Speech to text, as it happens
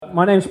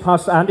My name's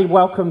Pastor Andy.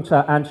 Welcome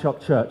to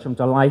Antioch Church. I'm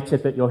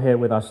delighted that you're here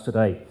with us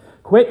today.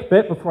 Quick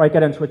bit before I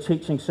get into a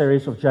teaching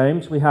series of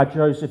James. We had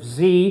Joseph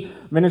Z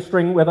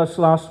ministering with us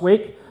last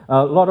week.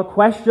 A lot of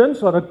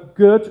questions, a lot of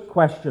good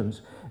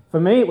questions. For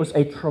me, it was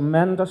a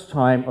tremendous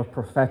time of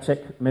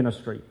prophetic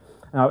ministry.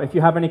 Now, if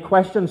you have any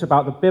questions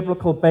about the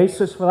biblical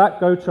basis for that,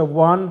 go to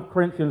 1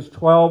 Corinthians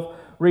 12,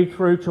 read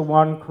through to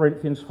 1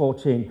 Corinthians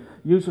 14.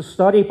 Use a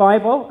study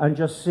Bible and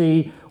just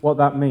see what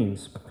that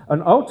means.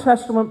 An Old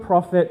Testament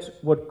prophet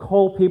would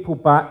call people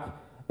back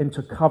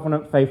into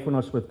covenant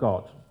faithfulness with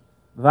God.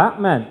 That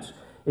meant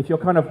if you're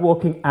kind of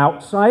walking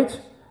outside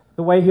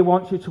the way he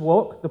wants you to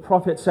walk, the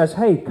prophet says,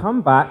 hey,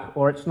 come back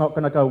or it's not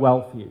going to go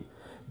well for you.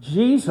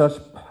 Jesus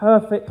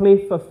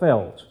perfectly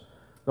fulfilled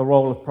the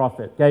role of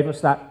prophet, gave us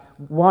that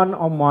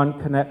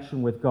one-on-one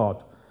connection with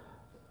God.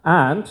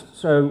 And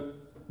so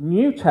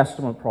New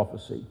Testament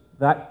prophecy,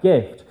 that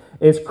gift,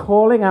 is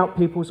calling out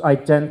people's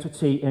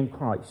identity in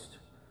Christ.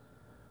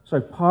 So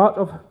part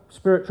of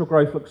spiritual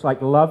growth looks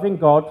like loving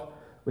God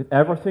with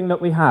everything that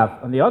we have,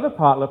 and the other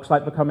part looks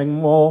like becoming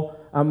more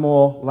and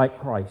more like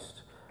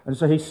Christ. And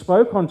so he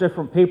spoke on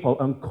different people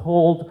and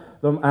called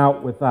them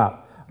out with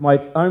that. My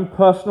own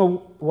personal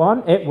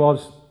one, it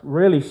was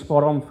really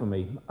spot on for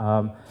me.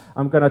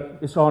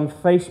 It's on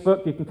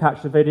Facebook, you can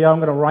catch the video, I'm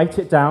going to write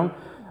it down.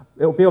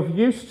 It will be of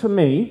use to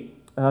me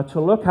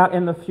to look at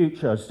in the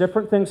future. As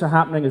different things are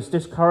happening, as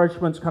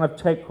discouragements kind of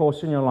take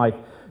course in your life,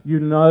 you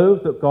know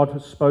that God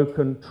has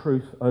spoken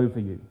truth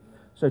over you.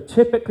 So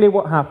typically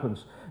what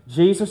happens,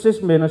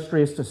 Jesus'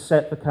 ministry is to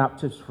set the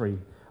captives free,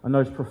 and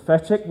those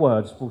prophetic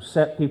words will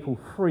set people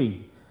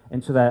free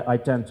into their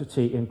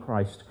identity in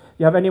Christ. If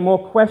you have any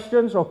more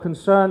questions or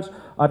concerns,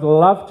 I'd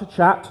love to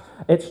chat.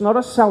 It's not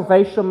a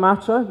salvation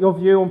matter, your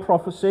view on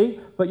prophecy,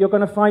 but you're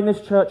going to find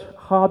this church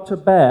hard to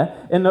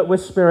bear in that we're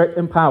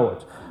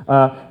spirit-empowered.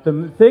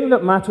 The thing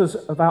that matters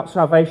about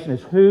salvation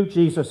is who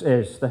Jesus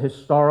is, the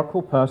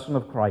historical person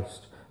of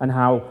Christ, and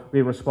how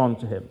we respond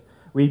to him.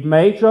 We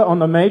major on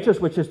the majors,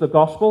 which is the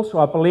gospel, so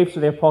our beliefs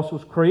are the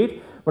Apostles'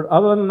 Creed, but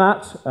other than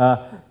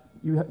that,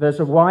 there's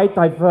a wide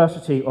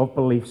diversity of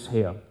beliefs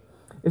here.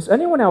 Is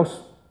anyone else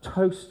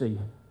toasty?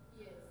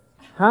 Yes.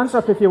 Hands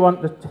up if you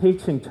want the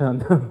heating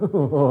turned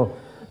on.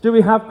 Do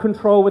we have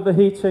control with the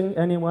heating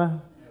anywhere?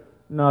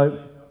 No.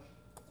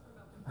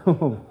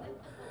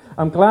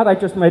 I'm glad I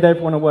just made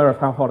everyone aware of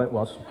how hot it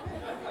was.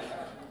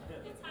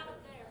 It's hot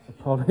up there.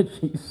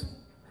 Apologies.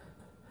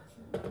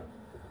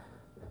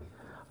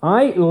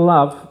 I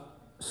love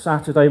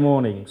Saturday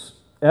mornings.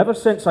 Ever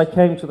since I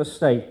came to the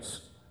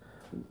States,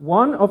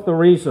 one of the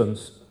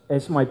reasons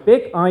is my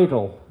big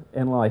idol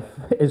in life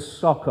is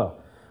soccer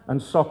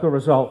and soccer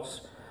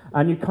results.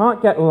 And you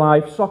can't get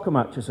live soccer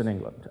matches in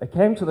England. I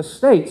came to the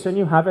States and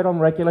you have it on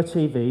regular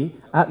TV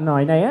at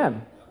 9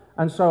 a.m.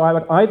 And so I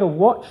would either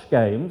watch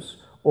games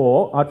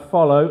or I'd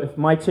follow, if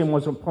my team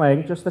wasn't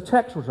playing, just the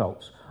text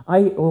results. I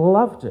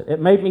loved it. It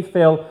made me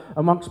feel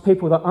amongst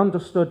people that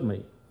understood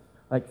me.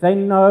 Like, they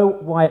know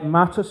why it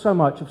matters so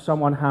much if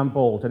someone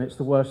handballed and it's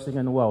the worst thing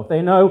in the world.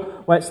 They know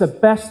why it's the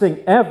best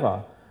thing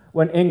ever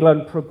when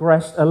England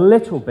progressed a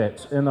little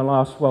bit in the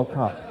last World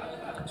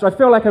Cup. So I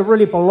feel like I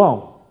really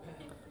belong.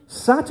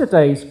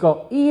 Saturdays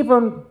got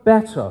even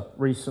better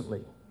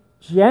recently,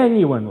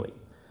 genuinely.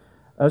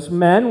 As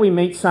men, we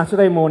meet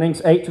Saturday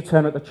mornings, 8 to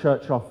 10 at the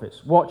church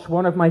office. Watch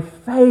one of my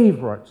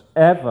favorite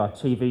ever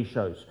TV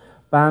shows,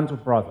 Band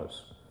of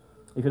Brothers.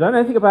 If you don't know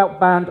anything about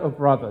Band of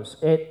Brothers,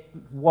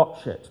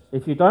 watch it.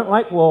 If you don't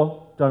like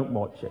war, don't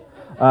watch it.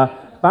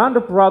 Band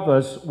of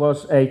Brothers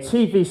was a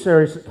TV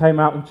series that came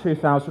out in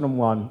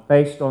 2001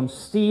 based on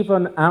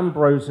Stephen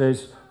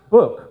Ambrose's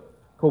book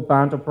called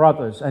Band of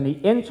Brothers, and he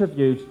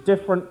interviewed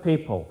different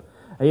people.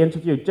 He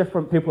interviewed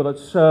different people that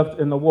served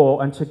in the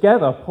war and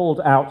together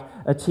pulled out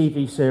a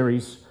TV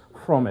series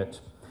from it.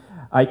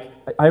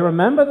 I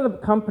remember the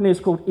company is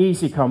called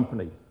Easy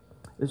Company.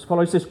 This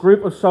follows this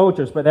group of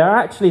soldiers, but they're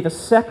actually the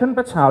 2nd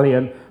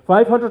Battalion,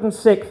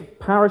 506th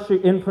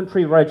Parachute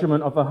Infantry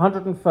Regiment of the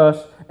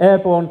 101st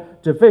Airborne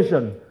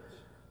Division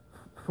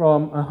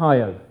from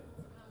Ohio.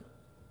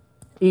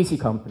 Easy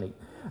Company.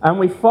 And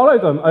we follow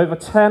them over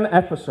 10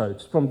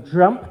 episodes, from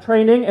jump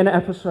training in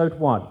episode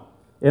 1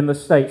 in the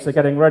States, they're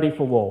getting ready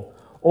for war,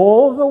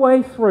 all the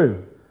way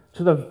through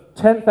to the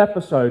 10th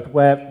episode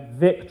where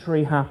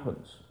victory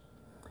happens.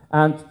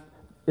 And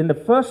in the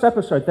first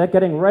episode, they're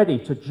getting ready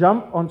to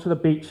jump onto the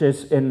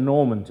beaches in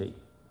Normandy.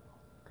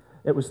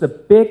 It was the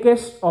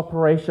biggest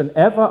operation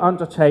ever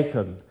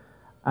undertaken,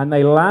 and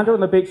they landed on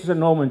the beaches in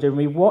Normandy, and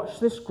we watched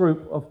this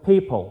group of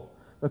people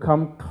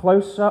become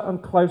closer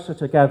and closer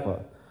together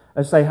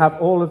as they have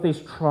all of these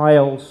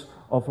trials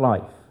of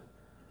life.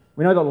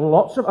 We know that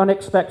lots of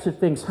unexpected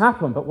things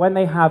happen, but when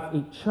they have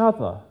each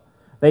other,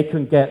 they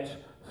can get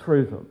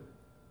through them.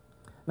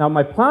 Now,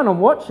 my plan on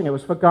watching it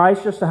was for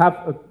guys just to have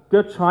a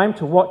good time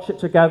to watch it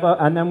together,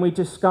 and then we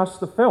discuss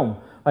the film.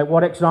 Like,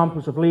 what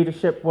examples of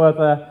leadership were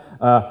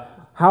there?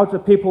 How do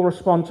people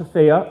respond to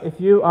fear?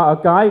 If you are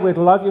a guy, we'd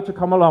love you to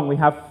come along. We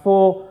have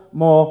 4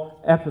 more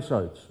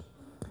episodes.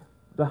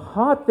 The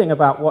hard thing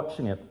about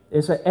watching it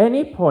is at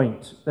any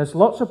point, there's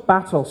lots of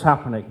battles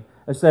happening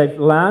as they've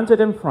landed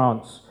in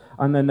France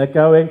and then they're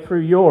going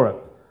through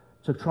Europe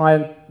to try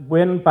and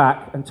win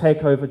back and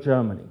take over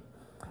Germany.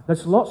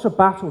 There's lots of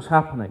battles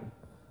happening.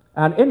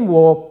 And in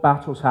war,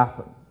 battles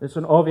happen. It's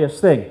an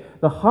obvious thing.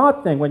 The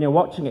hard thing when you're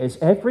watching it is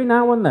every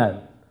now and then,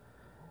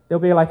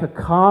 there'll be like a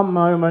calm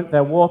moment,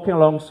 they're walking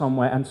along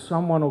somewhere, and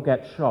someone will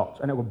get shot,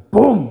 and it will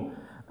boom,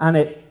 and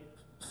it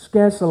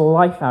scares the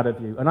life out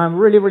of you. And I'm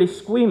really, really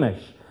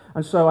squeamish,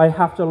 and so I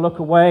have to look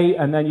away,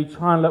 and then you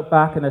try and look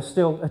back, and they're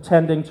still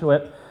attending to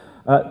it.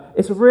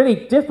 It's a really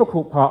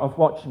difficult part of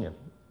watching it.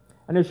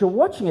 And as you're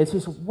watching it,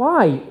 it's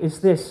why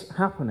is this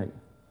happening?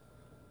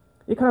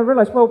 You kind of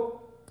realize,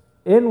 well,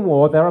 in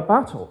war, there are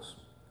battles.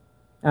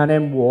 And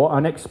in war,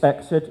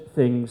 unexpected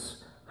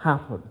things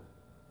happen.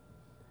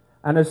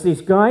 And as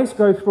these guys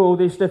go through all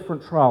these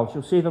different trials,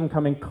 you'll see them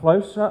coming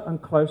closer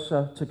and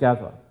closer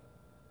together.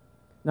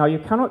 Now, you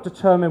cannot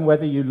determine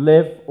whether you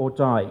live or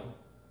die,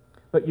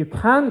 but you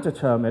can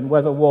determine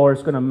whether war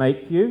is going to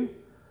make you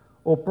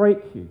or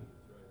break you.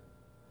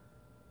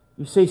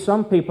 You see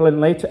some people in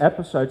later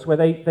episodes where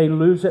they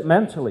lose it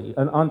mentally,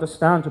 and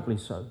understandably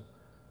so.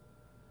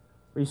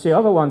 You see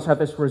other ones have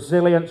this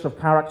resilience of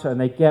character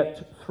and they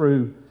get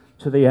through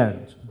to the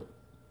end.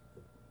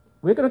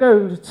 We're going to go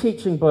into the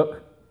teaching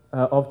book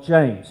of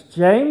James.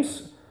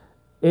 James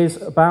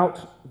is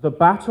about the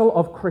battle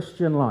of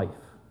Christian life.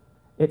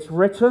 It's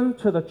written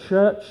to the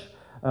church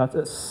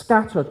that's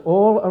scattered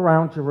all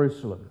around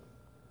Jerusalem.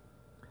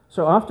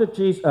 So after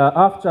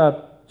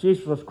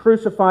Jesus was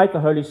crucified, the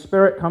Holy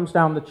Spirit comes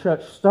down, the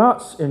church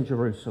starts in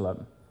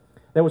Jerusalem.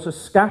 There was a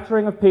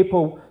scattering of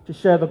people to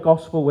share the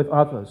gospel with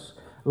others.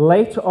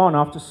 Later on,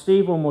 after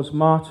Stephen was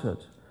martyred,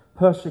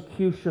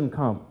 persecution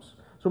comes.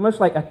 It's almost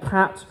like a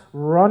cat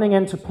running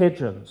into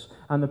pigeons,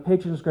 and the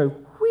pigeons go,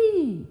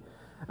 whee!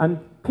 And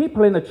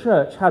people in the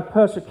church had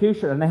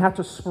persecution, and they had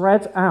to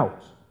spread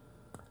out.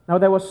 Now,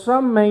 there were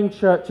some main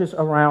churches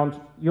around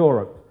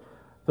Europe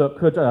that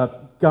could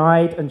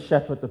guide and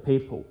shepherd the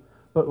people,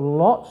 but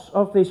lots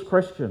of these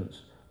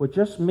Christians were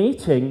just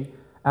meeting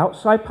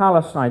outside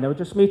Palestine. They were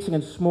just meeting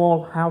in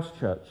small house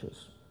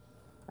churches.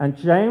 And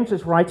James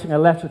is writing a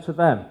letter to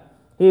them.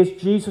 He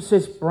is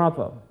Jesus'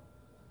 brother.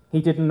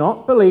 He did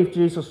not believe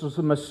Jesus was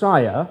the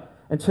Messiah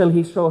until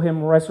he saw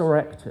him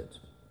resurrected.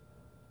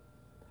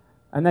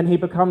 And then he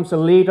becomes the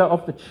leader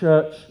of the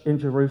church in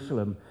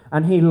Jerusalem.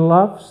 And he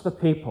loves the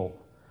people.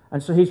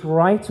 And so he's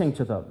writing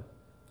to them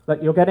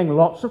that you're getting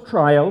lots of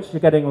trials, you're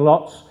getting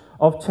lots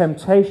of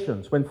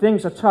temptations. When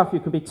things are tough,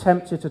 you can be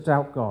tempted to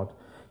doubt God.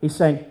 He's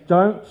saying,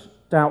 don't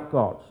doubt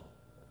God.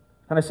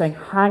 Kind of saying,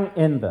 hang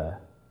in there.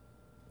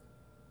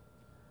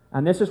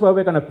 And this is where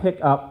we're going to pick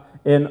up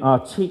in our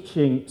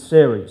teaching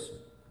series.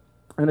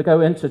 I'm going to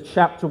go into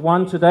chapter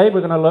 1 today. We're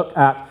going to look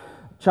at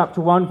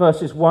chapter 1,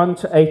 verses 1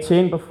 to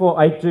 18. Before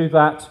I do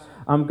that,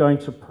 I'm going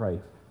to pray.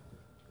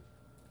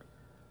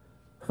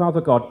 Father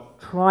God,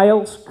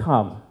 trials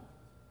come.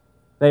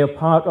 They are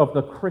part of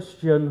the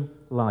Christian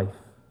life.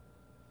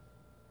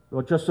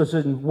 Lord, just as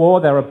in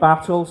war there are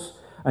battles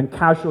and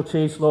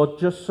casualties, Lord,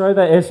 just so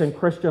there is in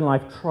Christian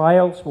life,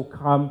 trials will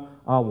come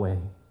our way.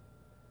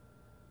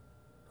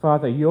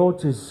 Father, your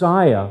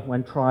desire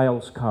when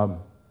trials come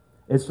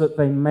is that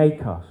they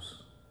make us.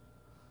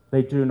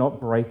 They do not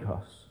break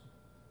us.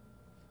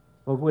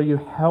 Lord, will you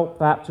help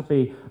that to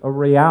be a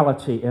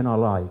reality in our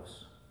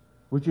lives?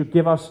 Would you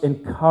give us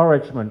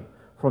encouragement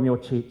from your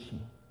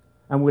teaching?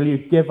 And will you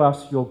give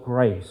us your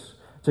grace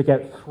to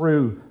get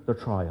through the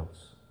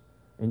trials?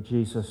 In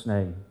Jesus'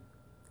 name,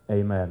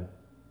 amen.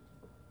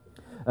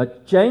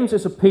 James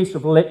is a piece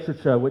of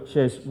literature which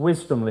is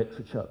wisdom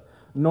literature.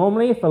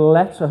 Normally, if a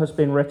letter has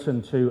been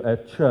written to a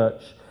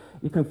church,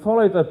 you can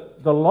follow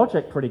the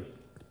logic pretty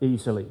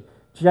easily.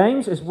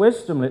 James is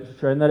wisdom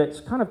literature in that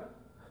it's kind of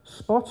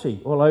spotty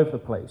all over the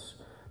place.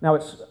 Now,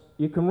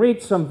 you can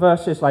read some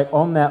verses like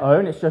on their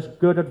own. It's just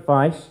good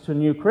advice to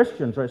new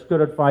Christians, or it's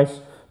good advice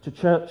to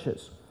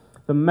churches.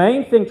 The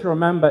main thing to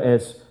remember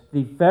is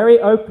the very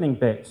opening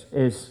bit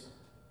is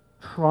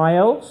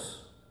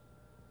trials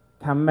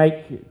can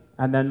make you.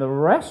 And then the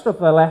rest of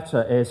the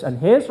letter is, and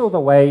here's all the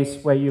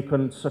ways where you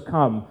can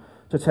succumb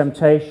to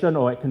temptation,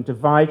 or it can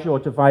divide you or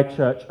divide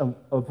church, and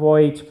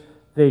avoid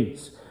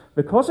these.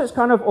 Because it's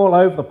kind of all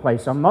over the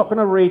place, I'm not going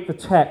to read the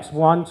text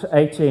 1 to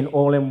 18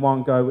 all in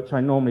one go, which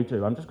I normally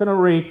do. I'm just going to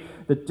read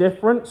the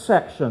different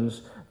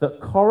sections that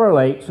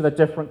correlate to the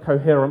different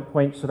coherent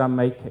points that I'm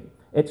making.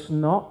 It's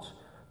not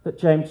that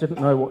James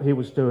didn't know what he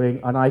was doing,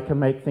 and I can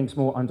make things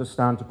more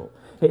understandable.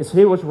 It's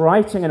he was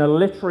writing in a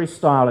literary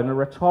style, in a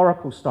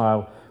rhetorical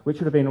style, which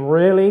would have been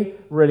really,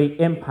 really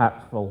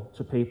impactful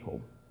to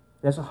people.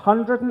 There's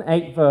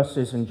 108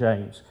 verses in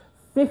James.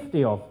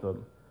 50 of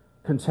them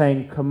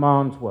contain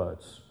command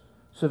words.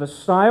 So the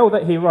style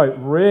that he wrote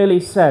really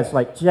says,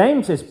 like,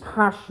 James is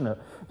passionate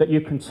that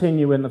you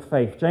continue in the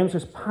faith. James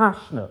is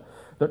passionate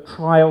that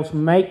trials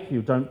make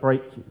you, don't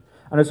break you.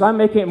 And as I'm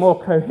making it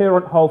more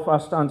coherent whole for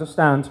us to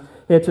understand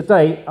here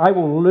today, I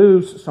will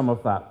lose some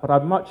of that. But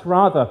I'd much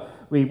rather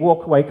we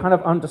walk away kind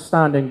of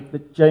understanding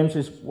that James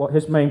is what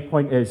his main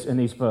point is in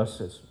these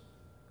verses.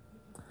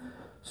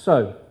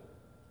 So,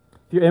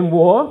 if you're in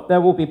war,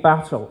 there will be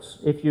battles.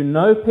 If you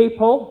know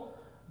people,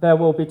 there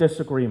will be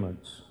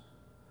disagreements.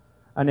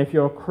 And if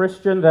you're a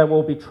Christian, there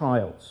will be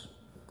trials.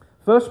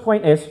 First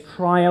point is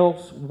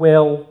trials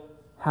will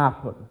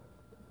happen.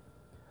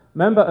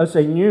 Remember, as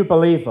a new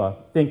believer,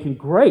 thinking,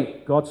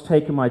 great, God's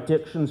taken my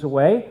addictions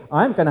away,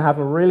 I'm going to have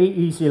a really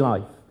easy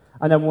life.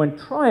 And then when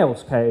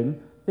trials came,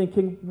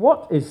 thinking,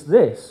 what is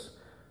this?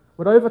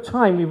 But over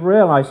time, we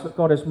realized that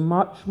God is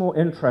much more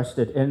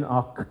interested in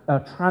our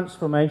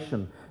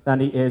transformation than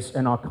he is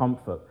in our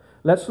comfort.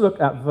 Let's look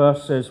at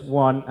verses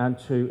 1 and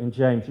 2 in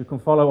James. You can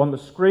follow on the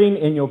screen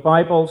in your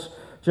Bibles.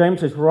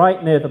 James is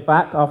right near the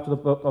back after the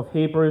book of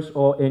Hebrews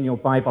or in your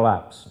Bible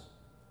apps.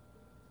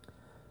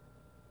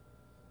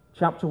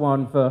 Chapter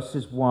 1,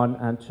 verses 1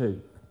 and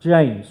 2.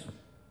 James,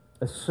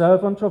 a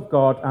servant of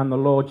God and the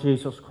Lord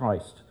Jesus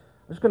Christ.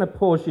 I'm just going to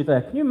pause you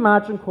there. Can you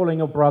imagine calling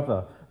your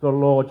brother the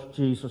Lord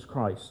Jesus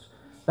Christ?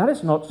 That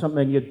is not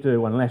something you'd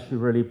do unless you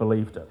really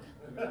believed it.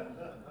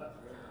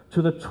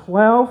 To the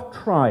 12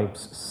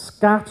 tribes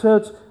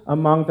scattered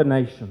among the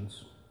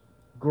nations,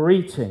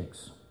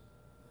 greetings.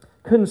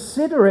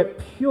 Consider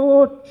it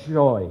pure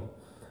joy,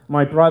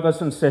 my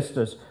brothers and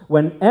sisters,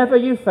 whenever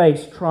you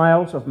face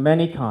trials of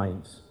many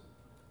kinds.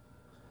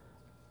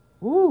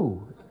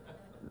 Ooh,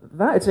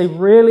 that is a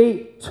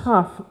really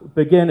tough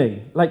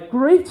beginning. Like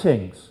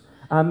greetings,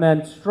 and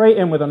then straight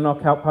in with a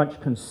knockout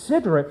punch.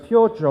 Consider it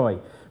pure joy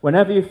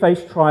whenever you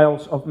face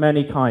trials of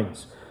many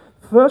kinds.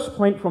 First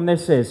point from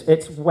this is,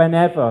 it's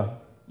whenever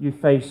you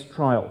face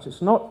trials.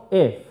 It's not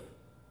if,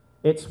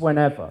 it's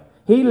whenever.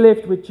 He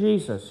lived with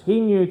Jesus.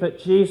 He knew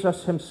that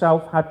Jesus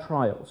himself had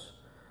trials.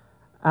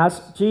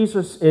 As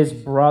Jesus'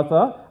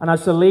 brother and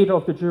as the leader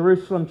of the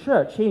Jerusalem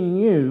church, he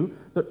knew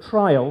that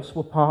trials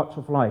were part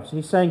of life. So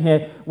he's saying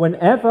here,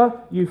 whenever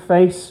you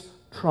face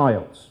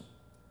trials.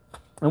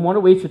 And what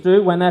are we to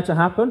do when they're to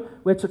happen?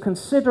 We're to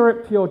consider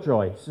it pure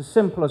joy. It's as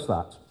simple as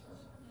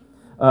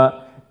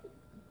that.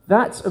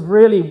 That's a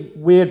really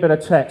weird bit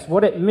of text.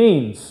 What it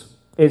means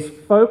is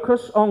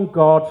focus on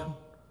God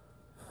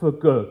for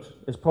good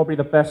is probably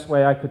the best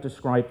way I could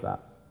describe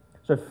that.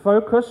 So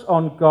focus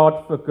on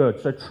God for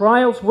good. So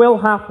trials will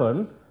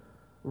happen.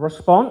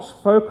 Response,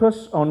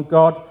 focus on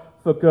God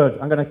for good.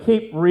 I'm going to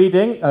keep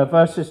reading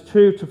verses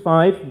 2 to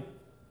 5.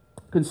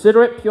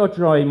 Consider it pure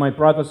joy, my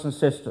brothers and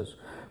sisters,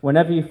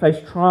 whenever you face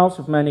trials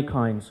of many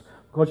kinds,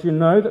 because you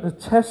know that the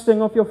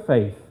testing of your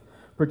faith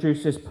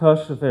produces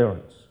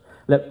perseverance.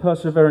 Let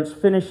perseverance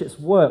finish its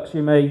work, so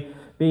you may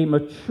be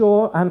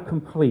mature and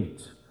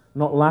complete,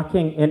 not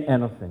lacking in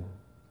anything.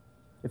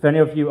 If any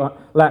of you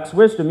lacks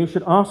wisdom, you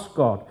should ask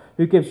God,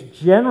 who gives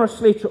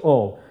generously to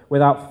all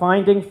without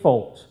finding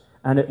fault,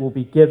 and it will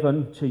be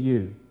given to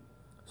you.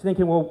 So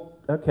thinking, well,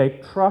 okay,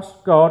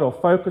 trust God or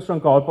focus on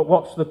God, but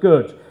what's the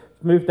good?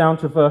 Move down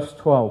to verse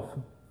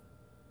 12.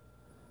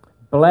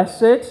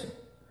 Blessed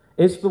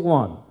is the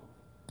one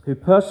who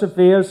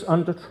perseveres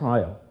under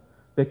trial,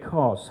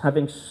 because,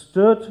 having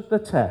stood the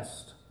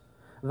test,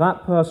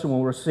 that person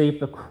will receive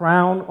the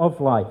crown of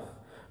life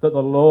that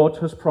the Lord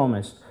has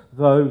promised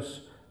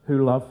those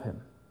who love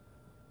him.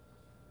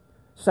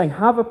 Saying,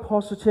 have a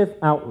positive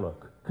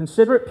outlook.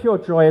 Consider it pure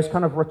joy is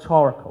kind of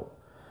rhetorical.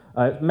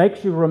 It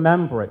makes you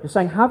remember it. It's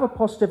saying, have a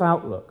positive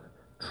outlook.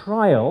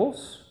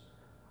 Trials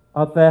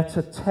are there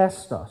to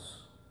test us.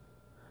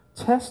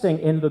 Testing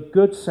in the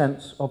good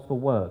sense of the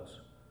word.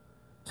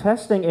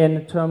 Testing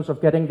in terms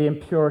of getting the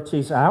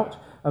impurities out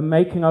and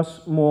making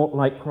us more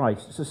like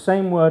Christ. It's the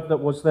same word that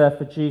was there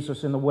for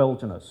Jesus in the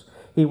wilderness.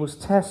 He was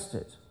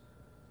tested,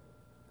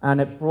 and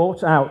it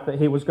brought out that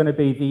he was going to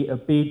be the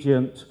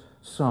obedient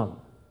son.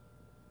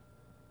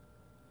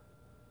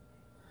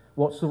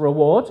 What's the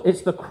reward?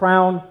 It's the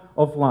crown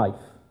of life.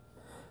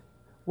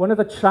 One of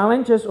the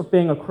challenges of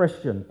being a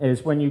Christian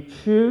is when you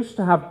choose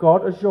to have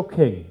God as your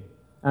king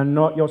and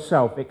not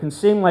yourself. It can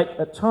seem like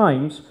at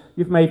times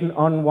you've made an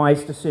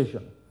unwise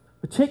decision,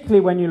 particularly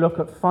when you look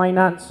at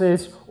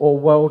finances or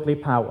worldly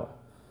power.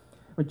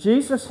 But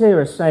Jesus here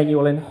is saying you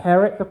will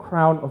inherit the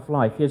crown of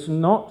life. He is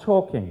not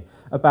talking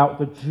about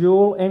the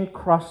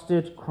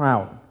jewel-encrusted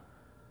crown,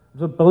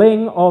 the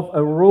bling of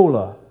a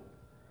ruler.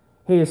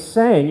 He is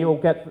saying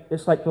you'll get,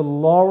 it's like the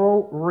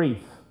laurel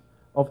wreath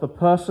of the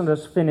person that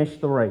has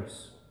finished the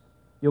race.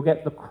 You'll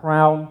get the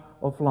crown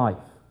of life.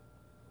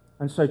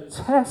 And so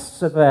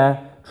tests are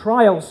there,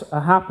 trials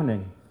are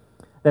happening.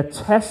 They're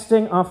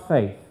testing our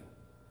faith.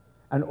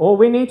 And all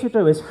we need to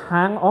do is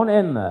hang on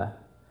in there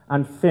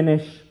and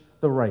finish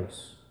the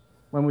race.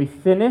 When we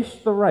finish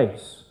the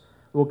race,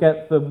 we'll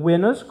get the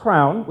winner's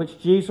crown, which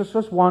Jesus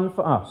has won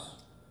for us.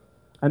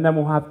 And then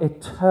we'll have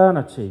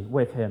eternity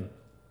with him.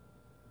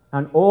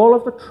 And all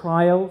of the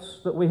trials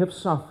that we have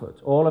suffered,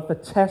 all of the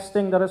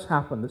testing that has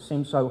happened that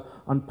seems so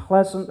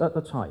unpleasant at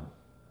the time,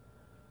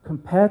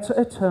 compared to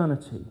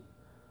eternity,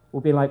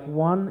 will be like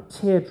one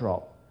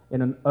teardrop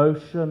in an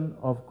ocean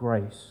of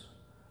grace,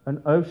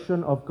 an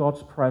ocean of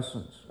God's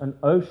presence, an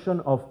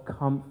ocean of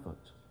comfort.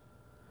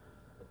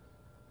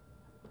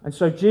 And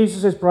so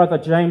Jesus' brother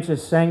James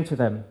is saying to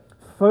them,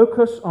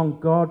 focus on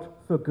God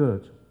for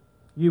good.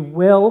 You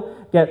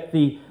will get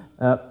the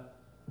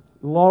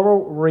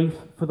laurel wreath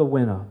for the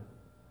winner.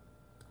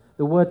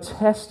 The word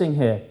testing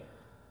here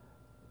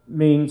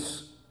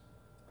means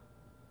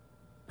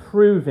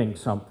proving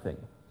something.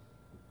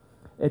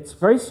 It's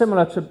very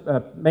similar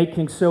to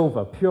making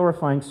silver,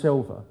 purifying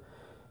silver.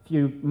 If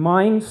you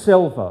mine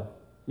silver,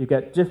 you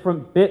get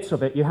different bits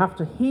of it. You have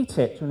to heat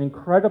it to an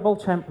incredible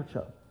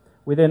temperature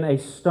within a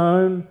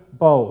stone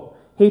bowl.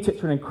 Heat it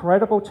to an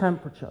incredible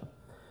temperature.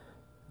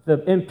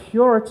 The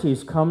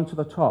impurities come to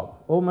the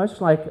top, almost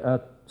like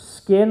a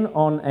skin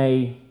on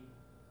a,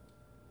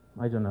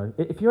 I don't know.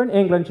 If you're in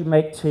England, you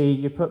make tea,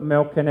 you put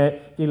milk in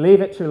it. If you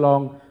leave it too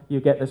long, you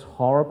get this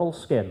horrible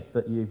skin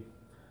that you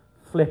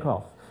flick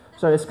off.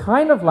 So it's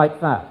kind of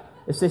like that.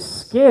 It's this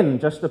skin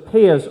just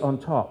appears on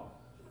top.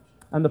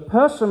 And the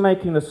person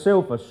making the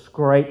silver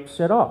scrapes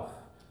it off,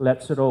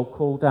 lets it all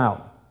cool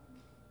down.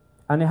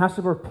 And it has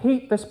to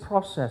repeat this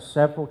process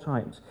several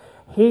times,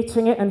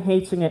 heating it and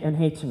heating it and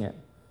heating it.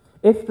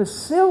 If the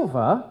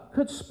silver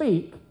could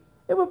speak,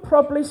 it would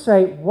probably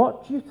say,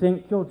 what do you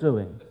think you're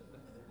doing?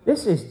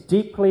 This is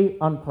deeply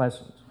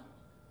unpleasant.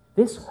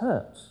 This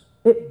hurts.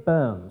 It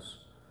burns.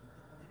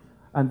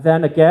 And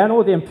then again,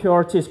 all the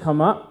impurities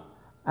come up,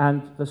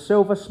 and the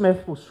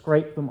silversmith will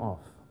scrape them off.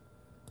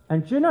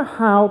 And do you know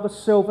how the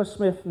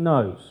silversmith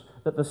knows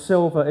that the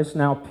silver is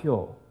now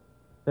pure,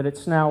 that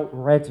it's now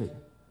ready?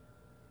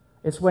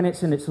 It's when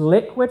it's in its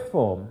liquid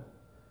form,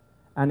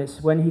 and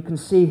it's when he can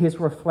see his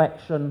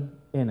reflection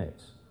in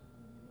it.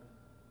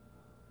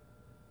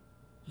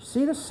 You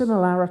see the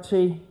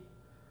similarity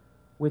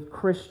with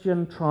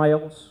Christian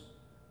trials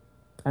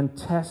and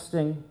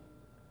testing?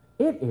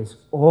 It is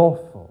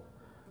awful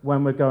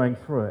when we're going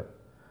through it.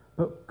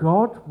 But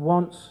God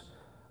wants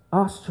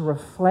us to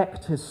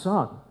reflect his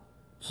Son,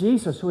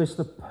 Jesus, who is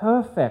the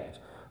perfect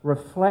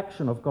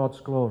reflection of God's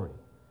glory.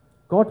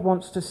 God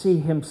wants to see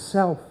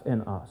himself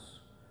in us.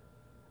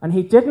 And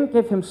he didn't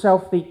give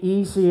himself the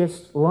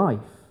easiest life.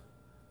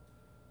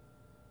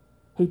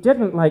 He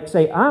didn't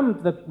say,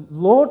 I'm the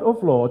Lord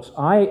of Lords,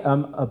 I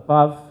am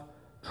above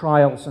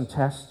trials and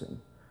testing.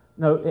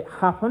 No, it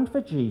happened for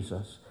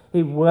Jesus.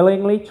 He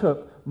willingly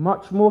took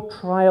much more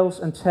trials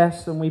and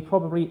tests than we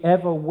probably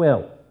ever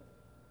will.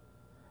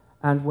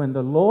 And when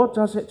the Lord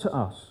does it to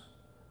us,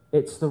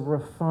 it's the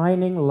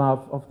refining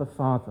love of the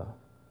Father.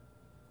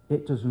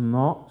 It does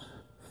not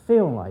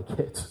feel like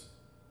it.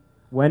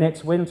 When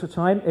it's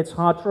wintertime, it's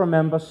hard to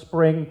remember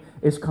spring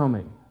is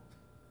coming.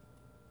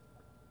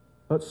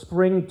 But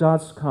spring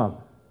does come.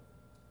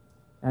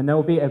 And there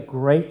will be a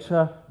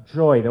greater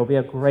joy, there will be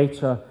a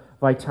greater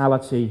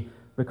vitality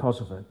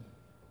because of it.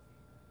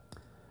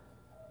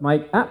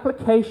 My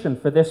application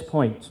for this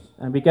point,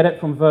 and we get it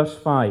from verse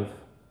 5.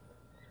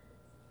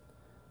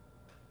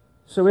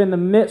 So in the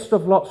midst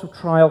of lots of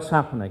trials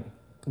happening,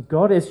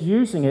 God is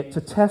using it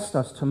to test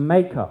us, to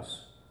make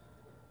us.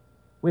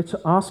 We're to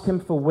ask him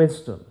for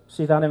wisdom.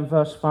 See that in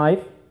verse 5?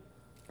 It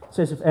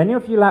says, if any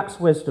of you lacks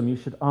wisdom, you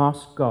should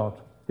ask God,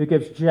 who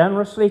gives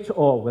generously to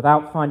all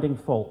without finding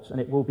fault, and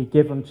it will be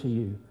given to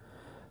you.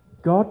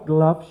 God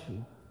loves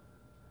you,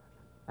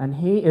 and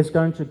he is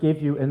going to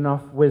give you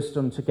enough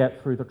wisdom to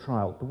get through the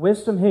trial. The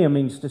wisdom here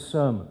means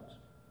discernment.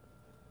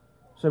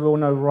 So we'll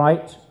know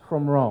right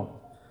from wrong.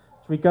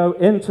 As we go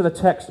into the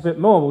text a bit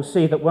more, we'll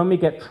see that when we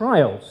get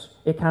trials,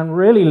 it can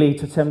really lead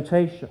to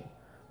temptation.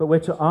 But we're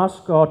to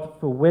ask God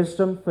for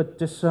wisdom, for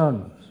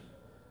discernment,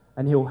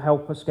 and he'll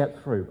help us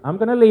get through. I'm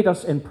going to lead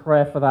us in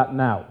prayer for that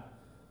now.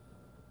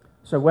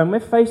 So when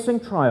we're facing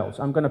trials,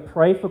 I'm going to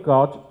pray for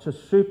God to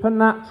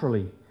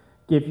supernaturally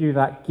give you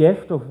that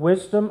gift of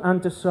wisdom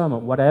and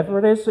discernment, whatever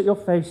it is that you're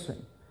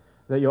facing,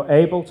 that you're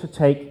able to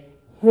take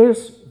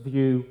his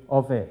view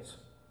of it,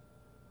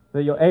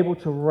 that you're able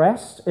to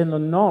rest in the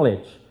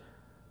knowledge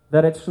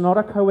that it's not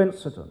a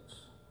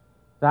coincidence,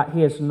 that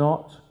he is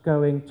not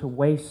going to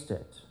waste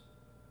it.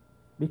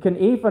 We can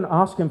even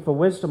ask him for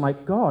wisdom,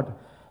 like, God,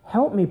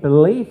 help me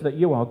believe that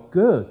you are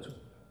good.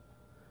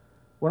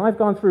 When I've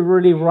gone through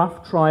really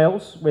rough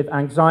trials with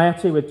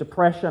anxiety, with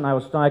depression, I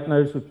was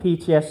diagnosed with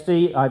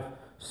PTSD. I've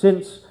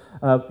since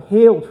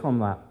healed from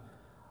that.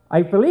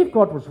 I believe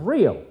God was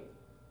real.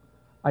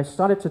 I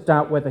started to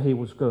doubt whether he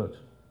was good.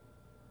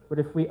 But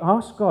if we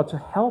ask God to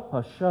help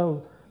us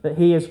show that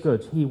he is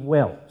good, he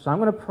will. So I'm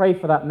going to pray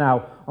for that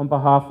now on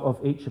behalf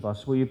of each of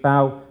us. Will you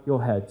bow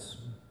your heads?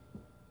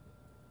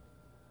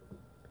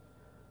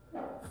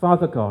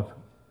 Father God,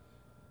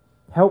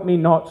 help me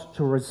not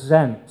to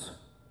resent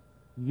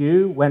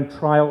you when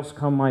trials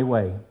come my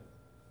way.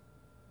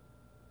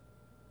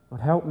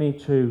 But help me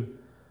to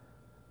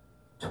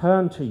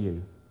turn to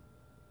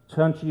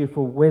you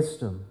for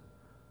wisdom.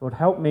 Lord,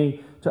 help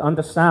me to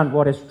understand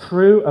what is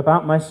true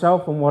about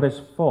myself and what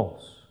is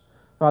false.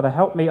 Father,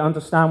 help me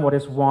understand what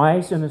is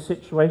wise in a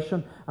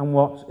situation and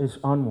what is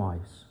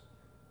unwise.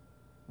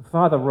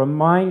 Father,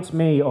 remind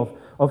me of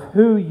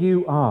who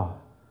you are,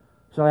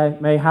 so I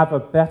may have a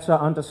better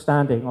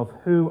understanding of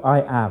who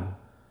I am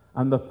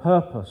and the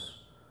purpose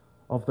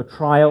of the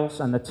trials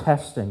and the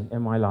testing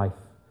in my life.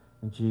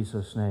 In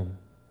Jesus' name,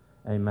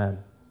 amen.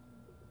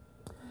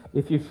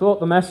 If you thought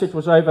the message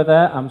was over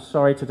there, I'm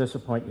sorry to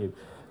disappoint you.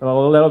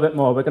 Well, a little bit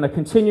more. We're going to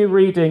continue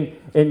reading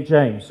in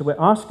James. So we're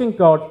asking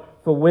God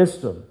for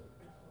wisdom.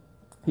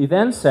 He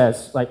then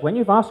says, like, when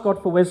you've asked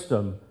God for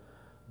wisdom,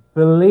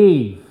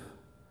 believe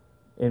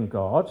in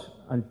God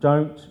and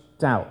don't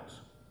doubt.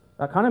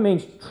 That kind of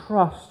means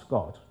trust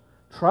God.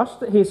 Trust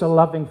that He's a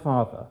loving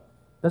Father.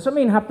 Doesn't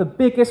mean have the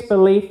biggest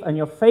belief and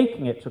you're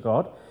faking it to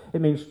God.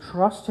 It means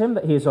trust Him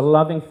that He is a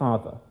loving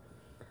Father.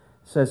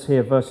 It says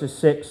here, verses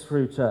 6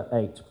 through to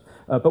 8.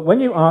 But when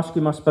you ask,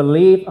 you must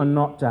believe and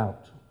not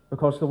doubt,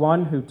 because the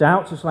one who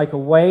doubts is like a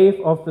wave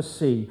of the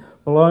sea,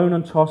 blown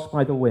and tossed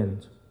by the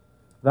wind.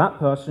 That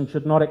person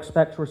should not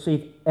expect to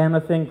receive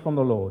anything from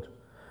the Lord.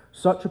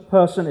 Such a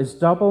person is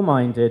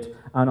double-minded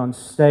and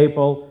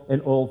unstable in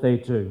all they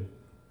do.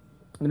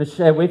 I'm going to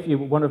share with you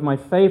one of my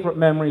favorite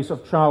memories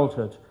of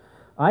childhood.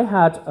 I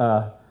had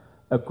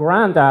a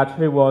granddad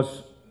who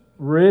was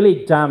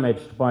really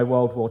damaged by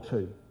World War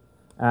II,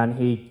 and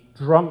he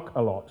drunk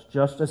a lot,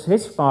 just as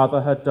his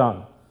father had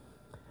done.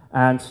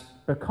 And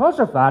because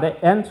of that, it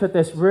entered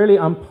this really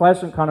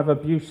unpleasant kind of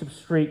abusive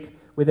streak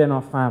within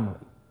our family.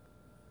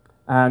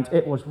 And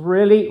it was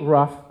really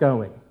rough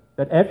going.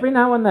 But every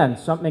now and then,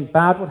 something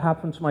bad would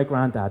happen to my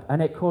granddad,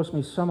 and it caused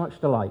me so much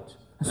delight.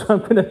 So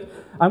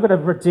I'm going to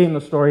redeem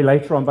the story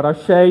later on, but I'll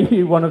share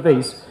you one of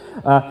these.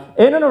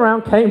 In and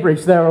around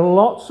Cambridge, there are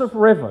lots of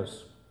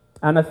rivers.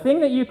 And a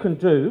thing that you can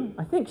do,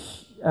 I think,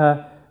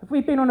 have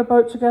we been on a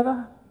boat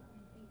together?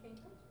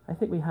 I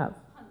think we have.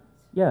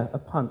 Yeah, a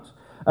punt.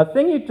 A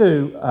thing you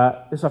do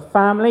as a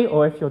family,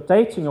 or if you're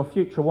dating your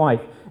future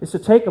wife, is to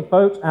take a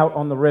boat out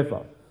on the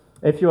river.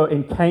 If you're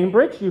in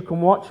Cambridge, you can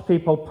watch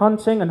people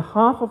punting, and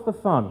half of the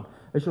fun,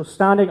 as you're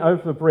standing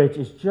over the bridge,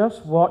 is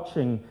just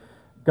watching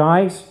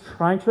guys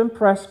trying to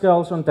impress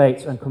girls on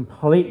dates and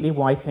completely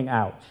wiping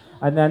out,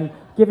 and then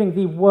giving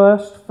the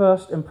worst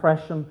first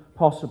impression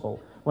possible.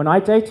 When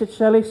I dated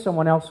Shelley,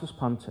 someone else was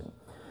punting.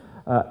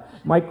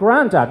 My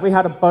granddad, we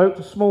had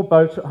a small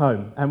boat at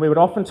home, and we would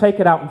often take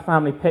it out on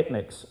family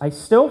picnics. I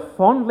still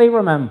fondly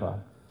remember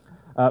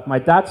my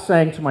dad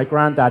saying to my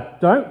granddad,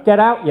 "Don't get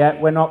out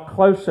yet, we're not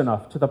close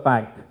enough to the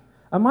bank."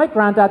 And my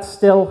granddad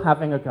still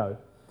having a go.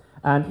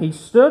 And he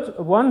stood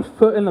one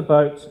foot in the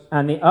boat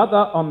and the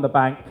other on the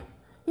bank.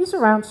 He's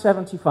around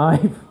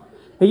 75.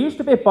 He used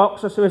to be a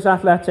boxer, so he was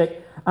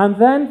athletic. And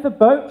then the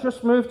boat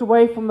just moved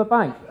away from the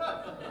bank.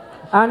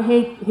 And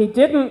he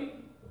didn't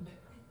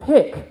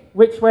pick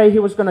which way he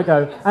was going to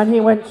go, and he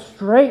went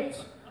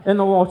straight in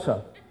the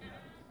water.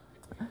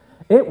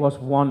 It was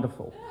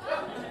wonderful.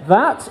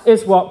 That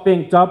is what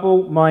being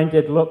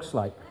double-minded looks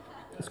like.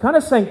 It's kind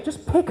of saying,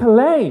 just pick a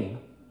lane.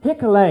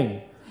 Pick a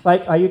lane.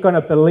 Like, are you going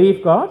to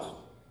believe God,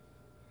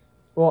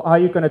 or are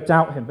you going to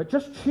doubt Him? But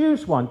just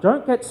choose one.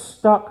 Don't get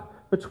stuck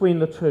between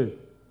the two.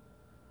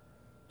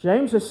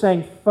 James is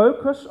saying,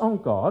 focus on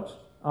God,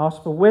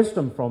 ask for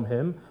wisdom from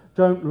Him,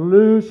 don't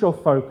lose your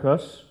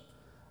focus,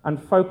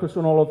 and focus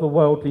on all of the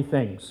worldly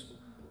things.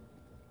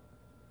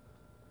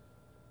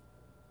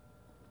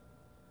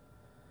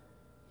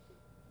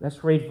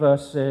 Let's read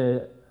verse...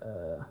 there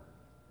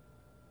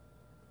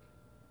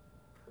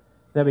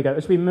we go.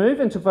 As we move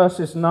into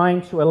verses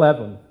 9 to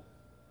 11,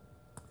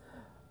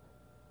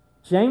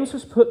 James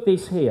has put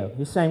these here.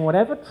 He's saying,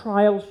 whatever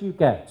trials you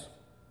get,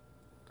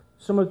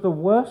 some of the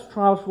worst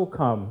trials will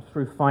come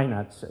through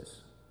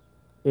finances.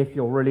 If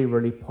you're really,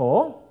 really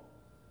poor,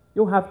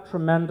 you'll have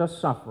tremendous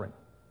suffering.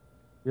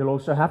 You'll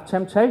also have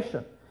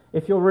temptation.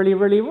 If you're really,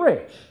 really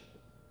rich,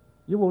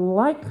 you will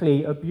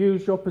likely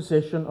abuse your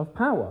position of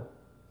power.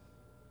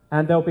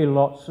 And there'll be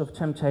lots of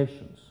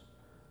temptations.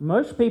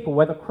 Most people,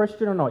 whether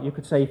Christian or not, you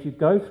could say if you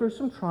go through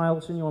some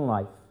trials in your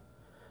life,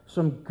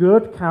 some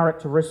good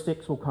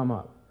characteristics will come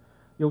up.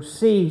 You'll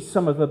see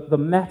some of the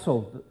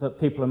metal that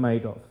people are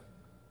made of.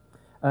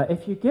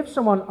 If you give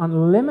someone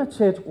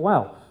unlimited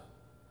wealth,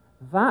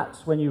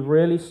 that's when you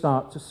really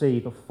start to see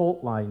the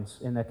fault lines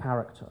in their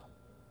character.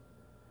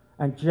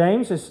 And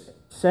James is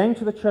saying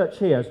to the church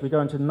here, as we go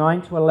into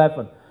 9 to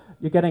 11,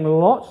 you're getting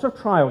lots of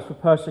trials for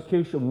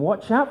persecution.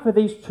 Watch out for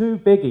these two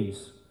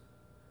biggies.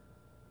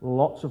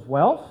 Lots of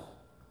wealth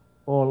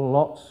or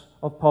lots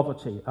of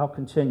poverty. I'll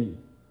continue.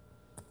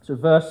 So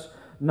verse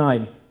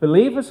 9.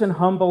 Believers in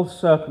humble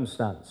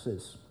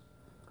circumstances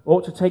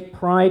ought to take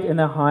pride in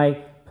their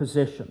high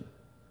position.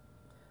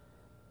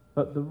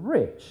 But the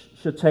rich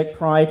should take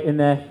pride in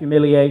their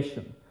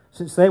humiliation,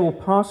 since they will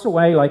pass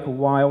away like a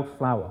wild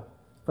flower.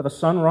 For the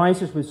sun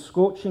rises with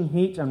scorching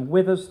heat and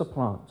withers the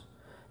plant.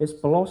 Its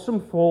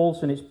blossom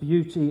falls and its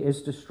beauty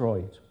is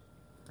destroyed.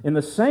 In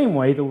the same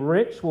way, the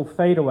rich will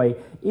fade away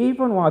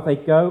even while they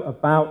go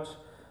about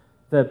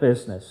their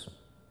business.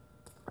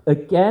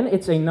 Again,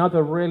 it's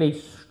another really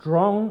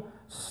strong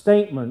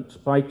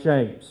statement by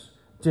James,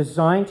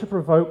 designed to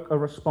provoke a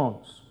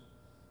response.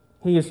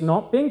 He is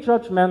not being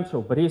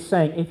judgmental, but he's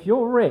saying, if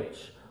you're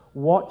rich,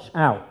 watch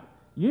out.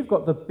 You've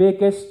got the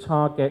biggest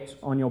target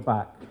on your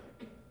back.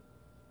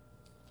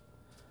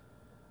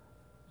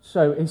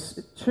 So it's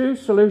two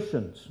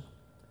solutions.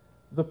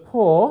 The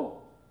poor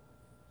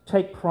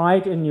take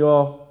pride in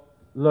your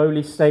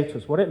lowly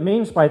status. What it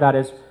means by that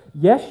is,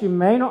 yes, you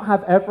may not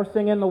have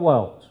everything in the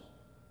world,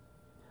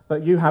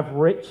 but you have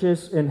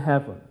riches in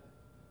heaven.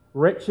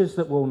 Riches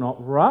that will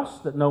not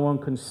rust, that no one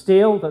can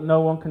steal, that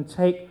no one can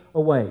take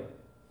away.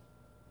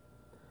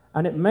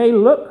 And it may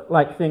look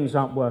like things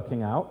aren't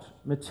working out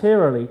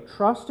materially.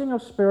 Trust in your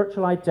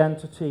spiritual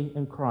identity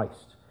in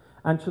Christ.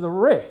 And to the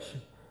rich,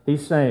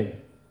 he's saying,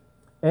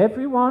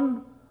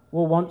 everyone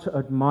will want to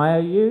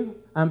admire you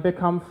and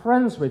become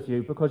friends with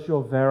you because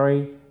you're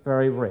very,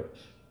 very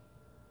rich.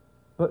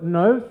 But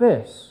know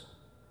this,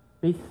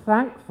 be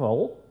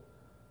thankful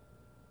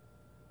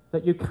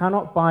that you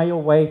cannot buy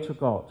your way to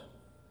God.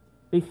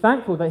 Be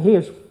thankful that he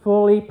has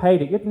fully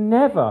paid it. You'd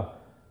never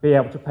be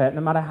able to pay it,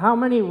 no matter how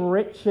many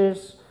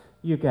riches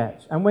you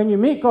get. And when you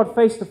meet God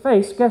face to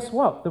face, guess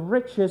what? The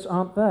riches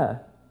aren't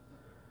there.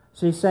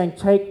 So he's saying,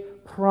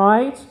 take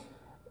pride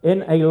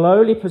in a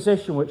lowly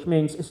position, which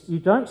means you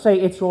don't say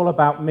it's all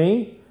about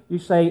me, you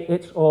say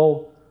it's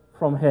all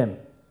from him.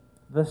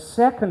 The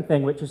second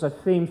thing, which is a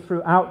theme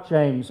throughout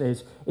James,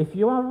 is if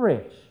you are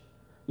rich,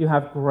 you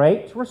have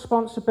great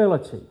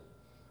responsibility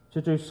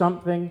to do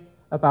something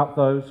about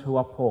those who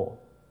are poor.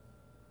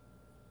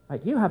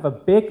 Like, you have a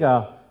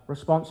bigger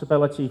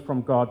responsibility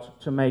from God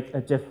to make a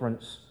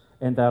difference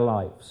in their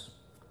lives.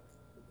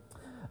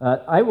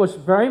 I was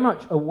very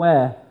much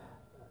aware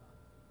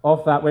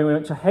of that when we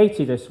went to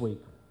Haiti this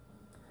week.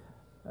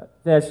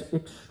 There's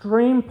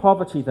extreme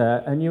poverty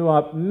there, and you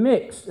are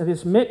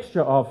this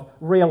mixture of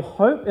real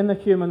hope in the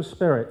human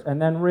spirit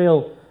and then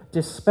real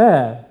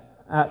despair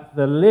at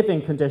the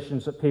living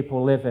conditions that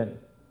people live in.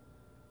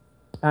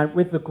 And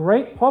with the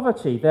great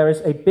poverty, there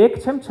is a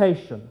big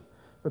temptation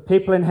for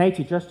people in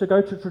Haiti just to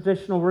go to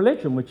traditional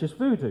religion, which is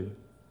voodoo.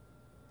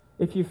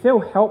 If you feel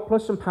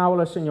helpless and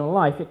powerless in your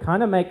life, it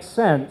kind of makes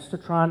sense to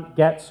try and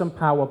get some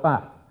power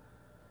back.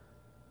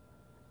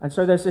 And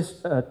so there's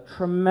this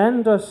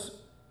tremendous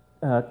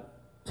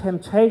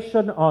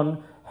temptation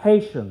on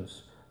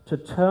Haitians to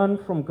turn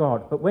from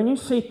God. But when you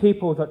see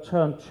people that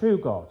turn to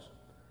God,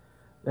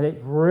 that it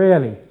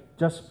really,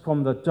 just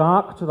from the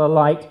dark to the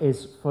light,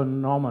 is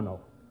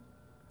phenomenal.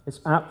 It's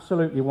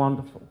absolutely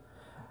wonderful.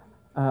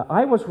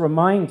 I was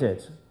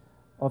reminded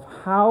of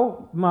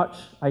how much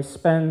I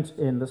spend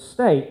in the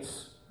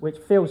States, which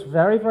feels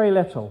very, very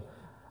little,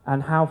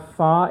 and how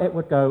far it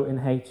would go in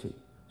Haiti.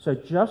 So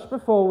just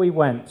before we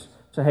went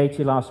to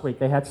Haiti last week,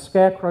 they had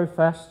Scarecrow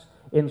Fest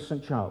in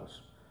St. Charles.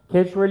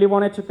 Kids really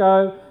wanted to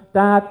go.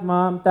 Dad,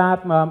 Mum.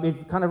 We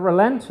kind of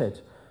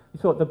relented.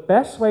 We thought the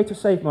best way to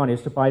save money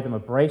is to buy them a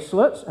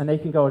bracelet, and they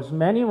can go as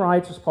many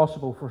rides as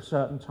possible for a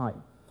certain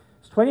time.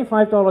 It's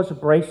 $25 a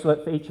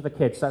bracelet for each of the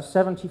kids. That's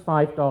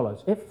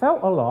 $75. It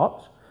felt a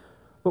lot,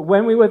 but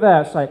when we were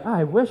there, it's like,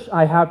 I wish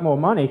I had more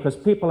money because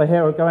people are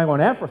here are going on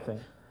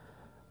everything.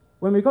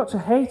 When we got to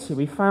Haiti,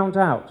 we found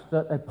out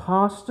that a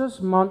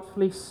pastor's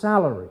monthly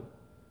salary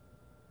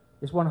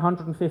is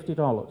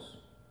 $150.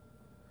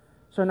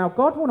 So now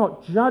God will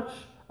not judge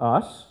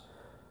us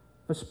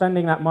for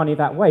spending that money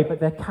that way, but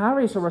there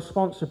carries a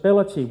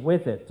responsibility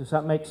with it. Does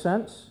that make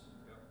sense?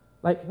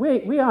 Like,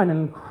 we are an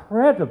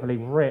incredibly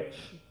rich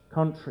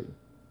country.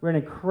 We're an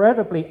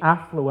incredibly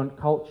affluent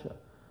culture.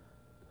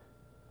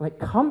 Like,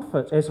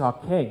 comfort is our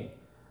king.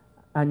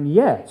 And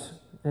yet,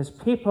 there's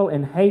people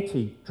in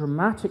Haiti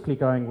dramatically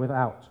going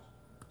without.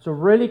 It's a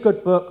really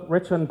good book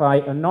written by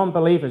a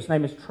non-believer. His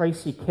name is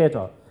Tracy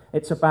Kidder.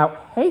 It's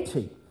about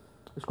Haiti.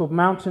 It's called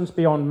Mountains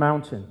Beyond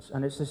Mountains.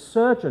 And it's a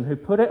surgeon who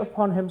put it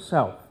upon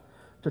himself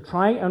to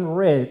try and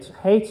rid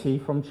Haiti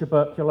from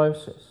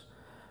tuberculosis.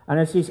 And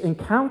as he's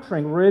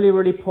encountering really,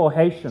 really poor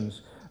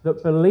Haitians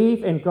that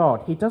believe in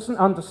God, he doesn't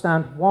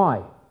understand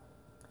why.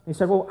 He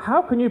said, well,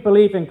 how can you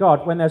believe in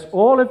God when there's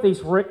all of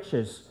these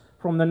riches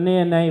from the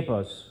near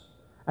neighbors,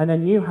 and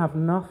then you have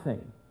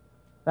nothing?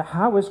 That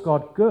how is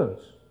God good?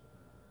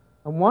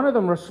 And one of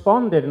them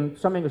responded in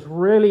something that's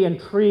really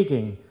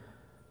intriguing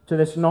to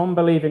this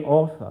non-believing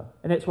author,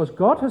 and it was,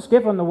 God has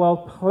given the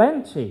world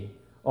plenty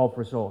of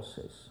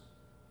resources.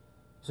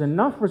 There's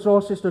enough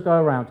resources to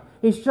go around.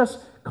 He's just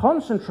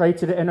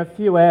concentrated it in a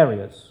few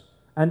areas,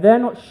 and they're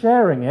not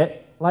sharing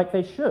it like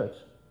they should.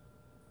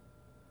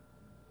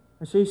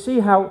 And so you see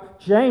how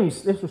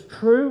James, this was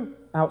true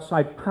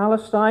outside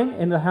Palestine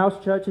in the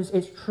house churches,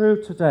 it's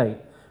true today.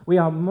 We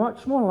are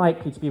much more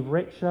likely to be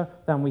richer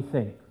than we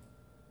think.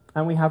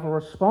 And we have a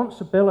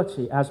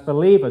responsibility as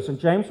believers, and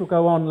James will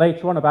go on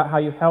later on about how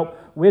you help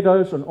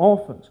widows and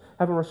orphans,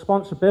 have a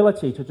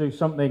responsibility to do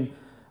something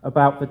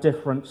about the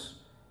difference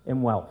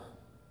in wealth.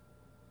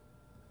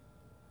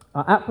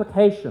 Our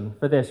application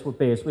for this would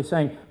be, as we're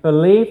saying,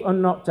 believe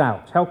and not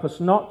doubt. Help us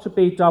not to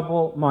be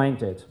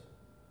double-minded.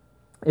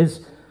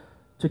 Is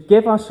to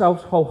give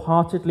ourselves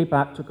wholeheartedly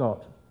back to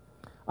God.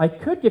 I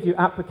could give you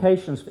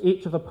applications for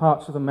each of the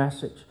parts of the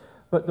message,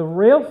 but the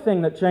real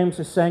thing that James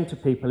is saying to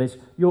people is,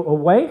 you're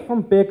away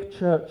from big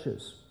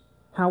churches.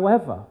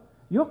 However,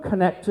 you're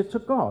connected to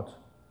God.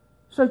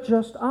 So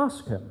just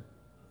ask him.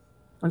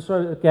 And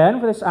so again,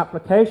 for this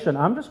application,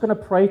 I'm just going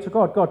to pray to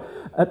God. God,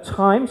 at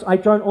times I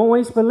don't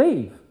always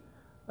believe.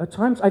 At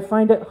times I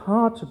find it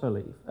hard to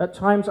believe. At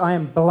times I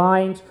am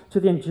blind to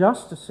the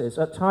injustices.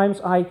 At times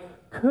I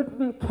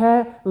couldn't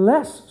care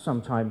less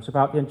sometimes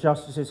about the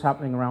injustices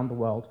happening around the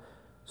world.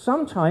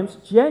 Sometimes,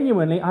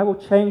 genuinely, I will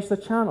change the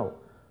channel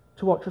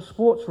to watch a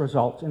sports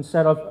result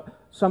instead of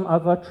some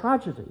other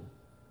tragedy.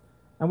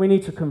 And we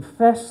need to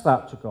confess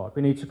that to God.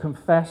 We need to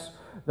confess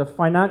the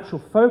financial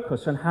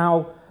focus and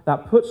how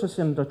that puts us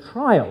under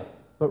trial,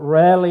 but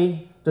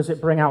rarely does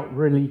it bring out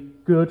really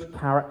good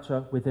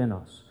character within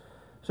us.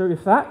 So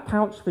if that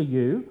counts for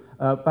you,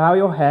 bow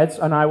your heads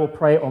and I will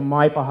pray on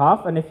my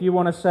behalf. And if you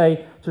want to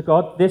say to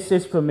God, this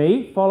is for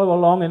me, follow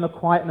along in the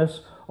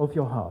quietness of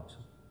your heart.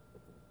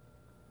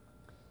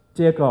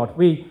 Dear God,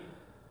 we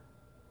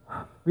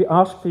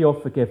ask for your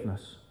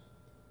forgiveness.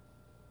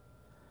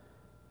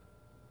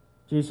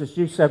 Jesus,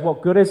 you said,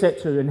 what good is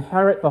it to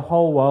inherit the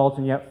whole world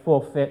and yet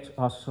forfeit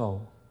our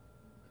soul?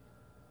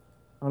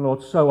 And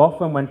Lord, so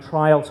often when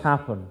trials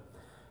happen,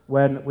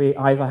 when we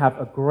either have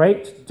a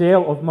great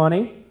deal of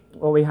money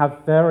or we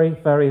have very,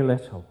 very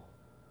little,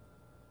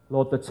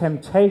 Lord, the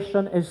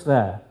temptation is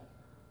there.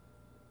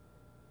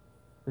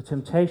 The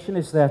temptation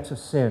is there to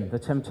sin. The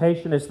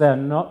temptation is there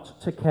not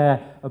to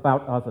care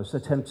about others. The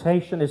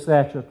temptation is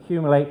there to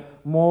accumulate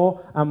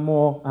more and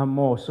more and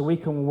more so we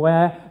can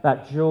wear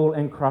that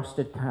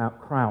jewel-encrusted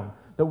crown,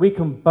 that we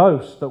can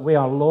boast that we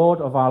are Lord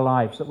of our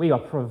lives, that we are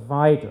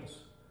providers.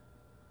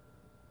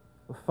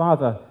 But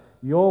Father,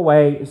 your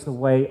way is the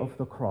way of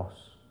the cross.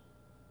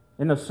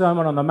 In the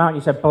Sermon on the Mount,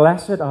 you said,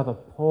 blessed are the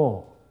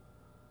poor.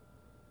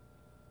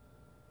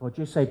 Lord,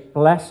 you say,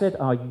 blessed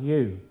are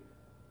you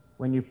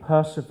when you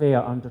persevere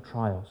under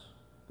trials,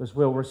 because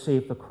we'll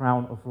receive the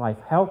crown of life.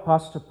 Help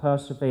us to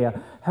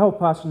persevere.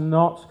 Help us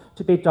not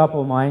to be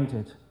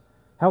double-minded.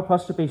 Help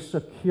us to be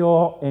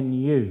secure in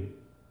you.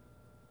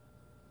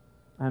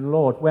 And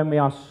Lord, when we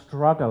are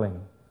struggling,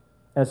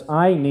 as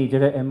I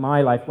needed it in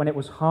my life, when it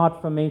was hard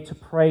for me to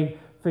pray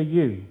for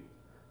you,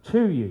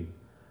 to you,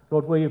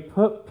 Lord, will you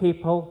put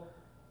people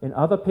in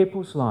other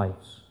people's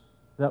lives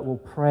that will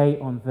pray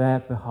on their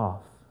behalf?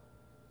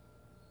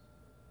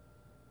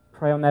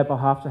 Pray on their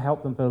behalf to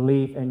help them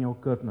believe in your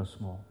goodness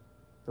more.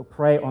 You'll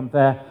pray on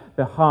their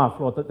behalf,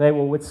 Lord, that they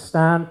will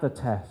withstand the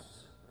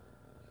tests,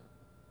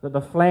 that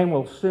the flame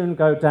will soon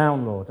go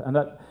down, Lord, and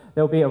that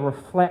there will be a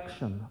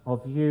reflection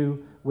of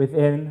you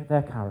within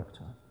their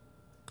character.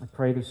 I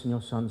pray this in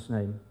your Son's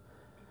name.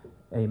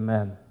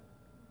 Amen.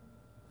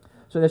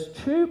 So there's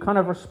two kind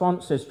of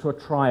responses to a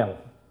trial.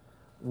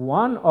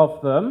 One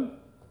of them,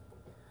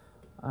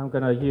 I'm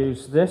going to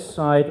use this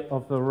side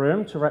of the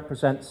room to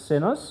represent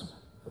sinners.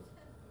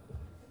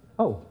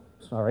 Oh,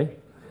 sorry.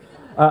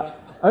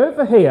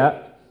 Over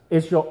here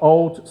is your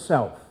old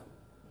self.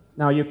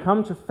 Now, you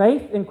come to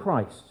faith in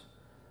Christ.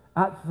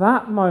 At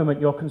that moment,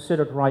 you're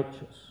considered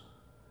righteous.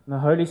 And the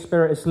Holy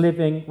Spirit is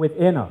living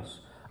within us.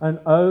 And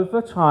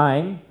over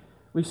time,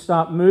 we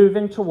start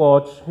moving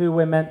towards who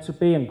we're meant to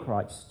be in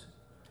Christ.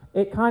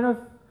 It kind of,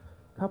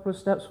 a couple of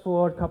steps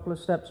forward, a couple of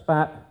steps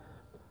back.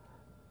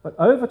 But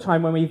over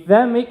time, when we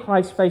then meet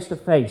Christ face to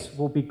face,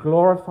 we'll be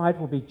glorified,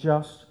 we'll be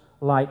just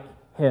like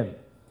him.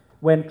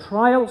 When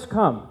trials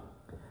come,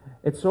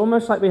 it's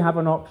almost like we have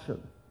an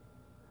option.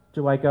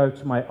 Do I go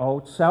to my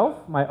old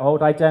self, my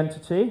old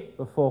identity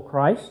before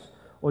Christ,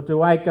 or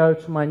do I go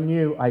to my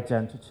new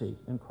identity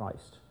in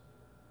Christ?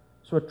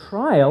 So a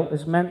trial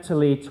is meant to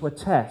lead to a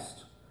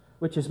test,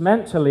 which is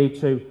meant to lead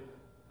to,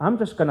 I'm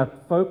just going to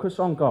focus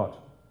on God.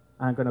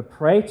 I'm going to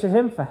pray to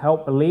him for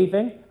help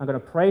believing. I'm going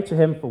to pray to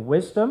him for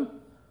wisdom.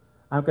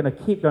 I'm going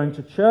to keep going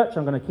to church.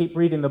 I'm going to keep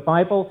reading the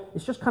Bible.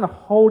 It's just kind of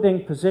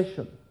holding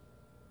position.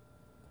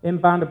 In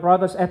Band of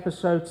Brothers,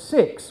 episode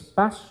 6,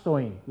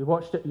 Bastogne, we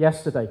watched it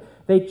yesterday.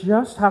 They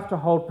just have to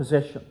hold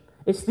position.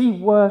 It's the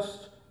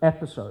worst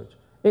episode.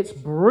 It's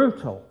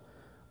brutal.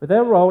 But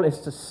their role is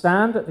to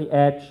stand at the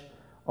edge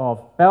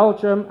of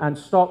Belgium and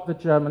stop the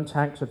German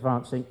tanks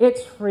advancing.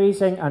 It's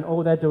freezing and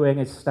all they're doing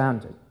is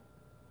standing.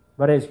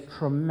 But it's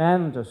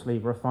tremendously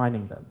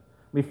refining them.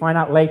 We find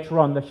out later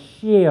on the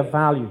sheer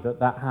value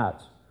that had.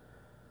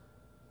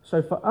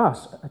 So for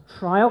us, a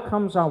trial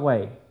comes our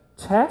way.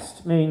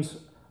 Test means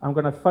I'm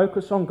going to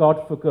focus on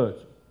God for good.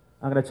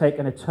 I'm going to take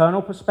an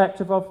eternal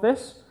perspective of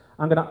this.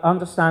 I'm going to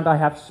understand I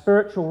have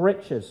spiritual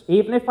riches,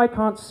 even if I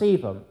can't see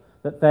them,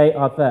 that they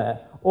are there.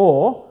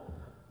 Or,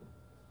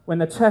 when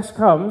the test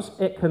comes,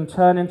 it can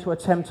turn into a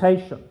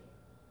temptation.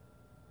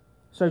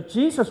 So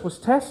Jesus was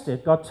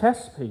tested. God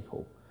tests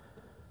people.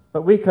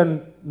 But we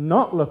can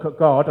not look at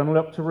God and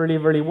look to really,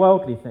 really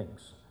worldly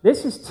things.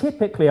 This is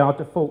typically our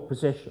default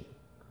position.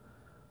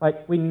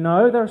 Like, we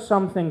know there are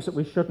some things that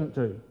we shouldn't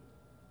do.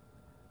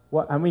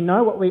 And we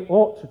know what we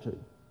ought to do.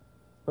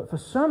 But for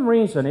some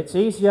reason, it's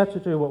easier to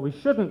do what we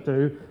shouldn't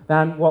do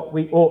than what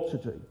we ought to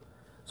do.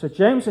 So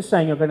James is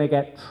saying you're going to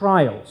get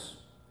trials.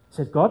 He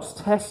said God's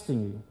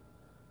testing you.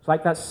 It's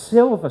like that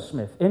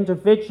silversmith,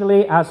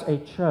 individually as a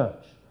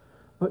church.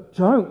 But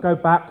don't go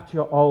back to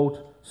your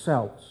old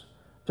selves.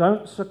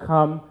 Don't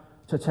succumb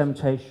to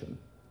temptation.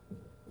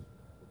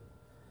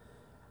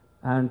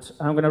 And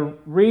I'm going to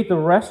read the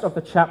rest of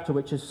the chapter,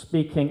 which is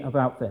speaking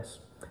about this.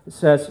 It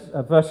says,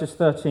 verses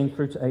 13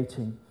 through to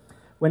 18.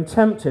 When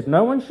tempted,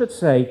 no one should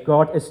say,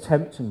 God is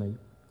tempting me,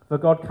 for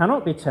God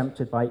cannot be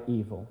tempted by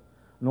evil,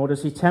 nor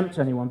does he tempt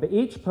anyone. But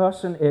each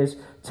person is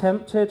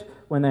tempted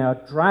when they are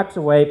dragged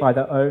away by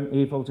their own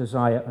evil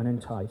desire and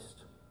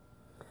enticed.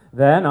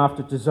 Then,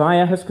 after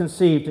desire has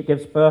conceived, it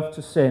gives birth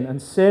to sin,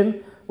 and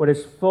sin, when it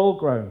is full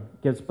grown,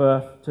 gives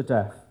birth to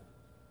death.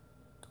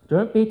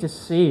 Don't be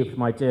deceived,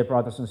 my dear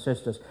brothers and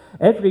sisters.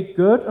 Every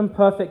good and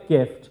perfect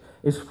gift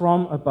is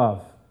from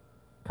above,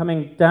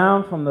 coming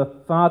down from the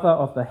Father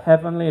of the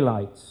heavenly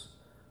lights,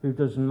 who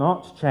does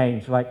not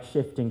change like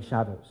shifting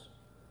shadows.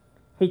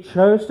 He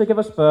chose to give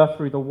us birth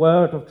through the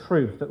word of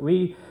truth, that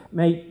we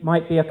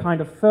might be a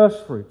kind of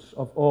first fruits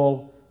of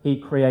all he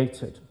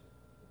created.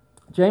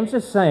 James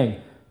is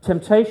saying,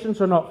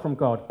 temptations are not from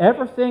God.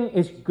 Everything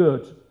is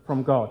good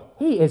from God.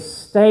 He is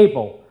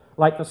stable,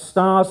 like the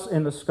stars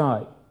in the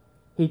sky.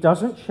 He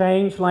doesn't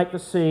change like the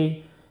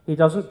sea. He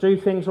doesn't do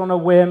things on a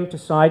whim,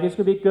 decide he's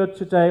going to be good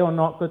today or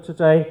not good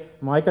today.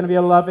 Am I going to be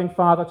a loving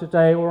father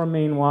today or a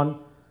mean one?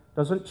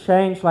 Doesn't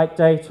change like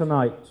day to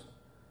night.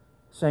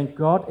 Saying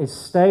God is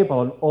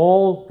stable and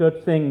all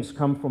good things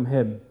come from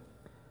him.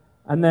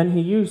 And then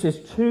he uses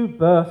two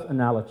birth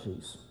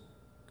analogies.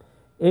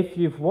 If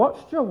you've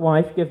watched your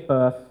wife give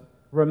birth,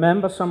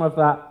 remember some of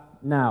that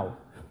now.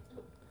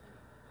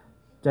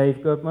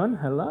 Dave Goodman,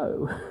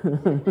 hello.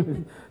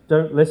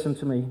 Don't listen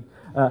to me.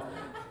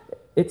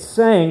 It's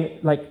saying,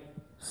 like,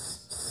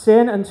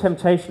 sin and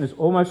temptation is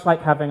almost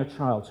like having a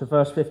child. So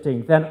verse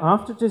 15, then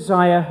after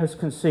desire has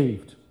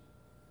conceived.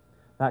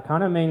 That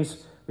kind of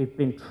means we've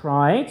been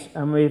tried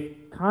and we've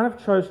kind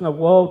of chosen a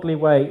worldly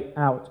way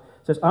out.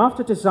 It says,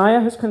 after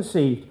desire has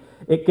conceived,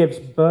 it gives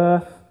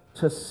birth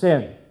to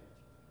sin.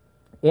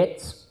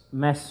 It's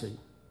messy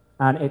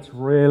and it's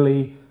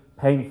really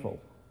painful.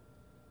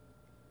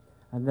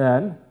 And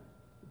then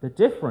the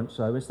difference,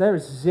 though, is there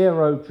is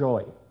zero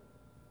joy.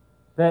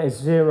 There is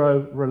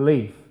zero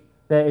relief.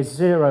 There is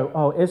zero,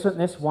 oh, isn't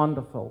this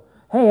wonderful?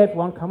 Hey,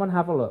 everyone, come and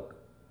have a look.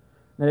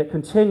 Then it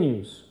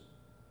continues.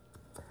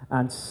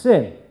 And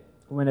sin,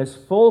 when it's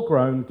full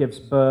grown, gives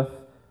birth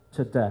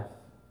to death.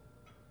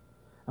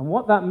 And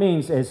what that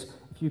means is,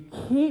 if you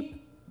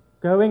keep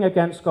going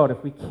against God,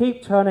 if we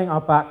keep turning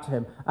our back to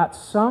him, at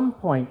some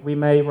point we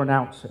may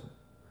renounce him.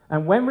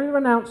 And when we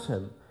renounce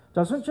him, it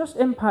doesn't just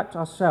impact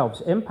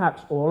ourselves, it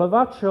impacts all of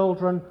our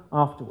children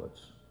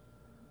afterwards.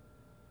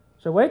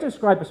 So a way to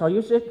describe this, I'll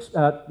use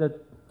the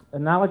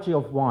analogy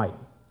of wine.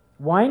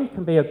 Wine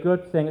can be a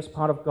good thing, it's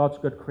part of God's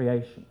good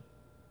creation.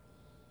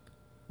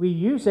 We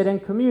use it in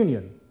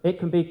communion. It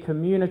can be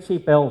community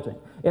building.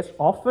 It's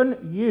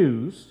often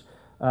used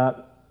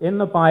in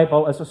the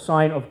Bible as a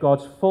sign of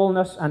God's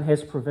fullness and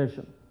his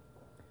provision.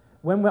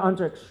 When we're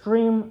under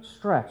extreme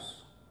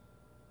stress,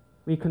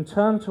 we can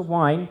turn to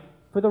wine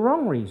for the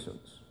wrong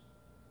reasons.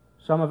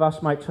 Some of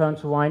us might turn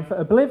to wine for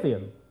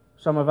oblivion.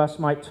 Some of us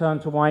might turn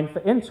to wine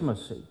for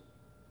intimacy.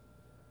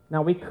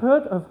 Now, we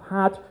could have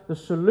had the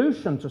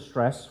solution to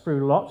stress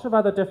through lots of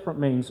other different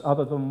means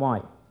other than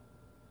wine.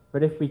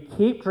 But if we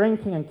keep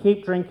drinking and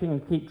keep drinking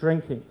and keep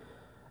drinking,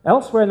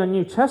 elsewhere in the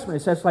New Testament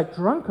it says, like,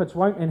 drunkards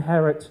won't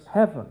inherit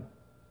heaven.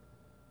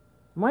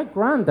 My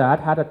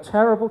granddad had a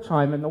terrible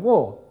time in the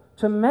war.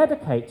 To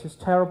medicate his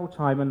terrible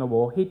time in the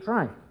war, he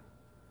drank.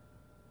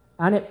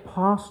 And it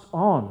passed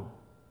on.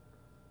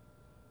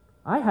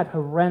 I had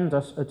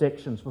horrendous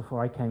addictions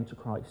before I came to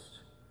Christ.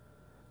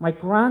 My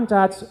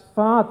granddad's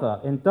father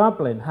in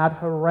Dublin had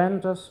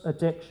horrendous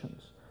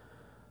addictions.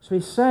 So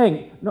he's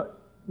saying,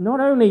 not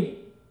only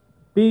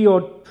be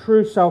your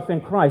true self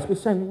in Christ, but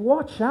he's saying,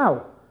 watch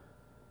out,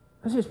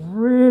 because it's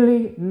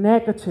really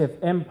negative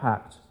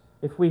impact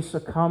if we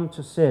succumb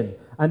to sin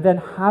and then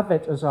have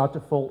it as our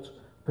default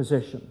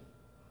position.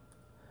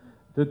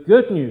 The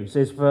good news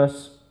is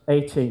verse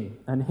 18,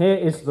 and here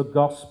is the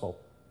gospel.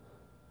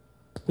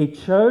 He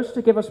chose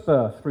to give us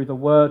birth through the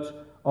word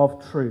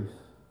of truth,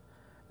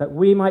 that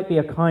we might be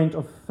a kind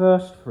of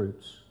first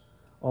fruits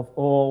of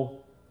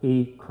all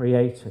he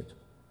created.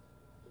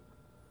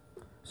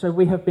 So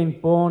we have been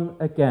born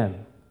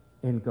again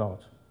in God.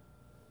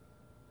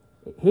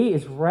 He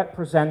is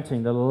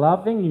representing the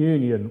loving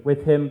union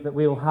with him that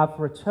we will have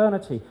for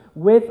eternity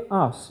with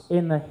us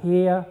in the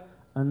here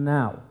and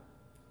now.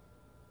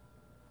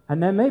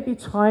 And there may be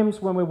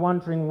times when we're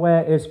wondering,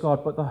 where is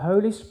God? But the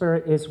Holy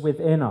Spirit is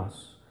within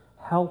us,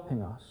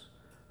 helping us.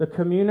 The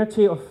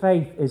community of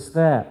faith is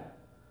there,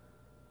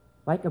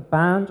 like a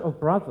band of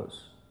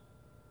brothers.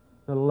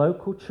 The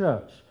local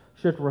church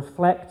should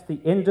reflect the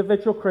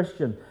individual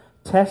Christian.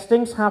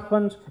 Testings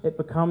happened, it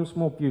becomes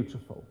more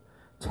beautiful.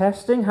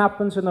 Testing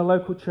happens in the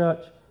local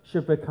church,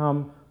 should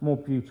become more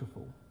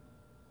beautiful.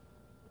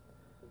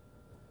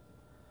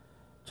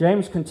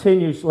 James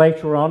continues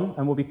later on,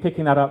 and we'll be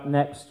picking that up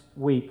next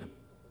week.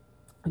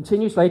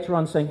 Continues later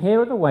on saying,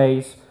 here are the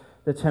ways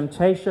the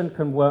temptation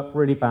can work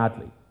really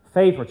badly.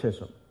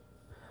 Favoritism.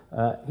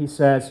 He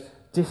says,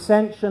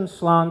 dissension,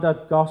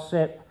 slander,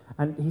 gossip,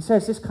 and he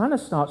says this kind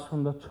of starts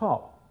from the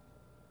top.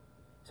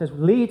 He says,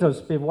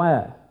 leaders,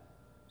 beware.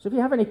 So if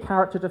you have any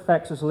character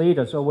defects as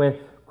leaders, or we're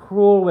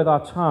cruel with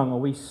our tongue, or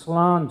we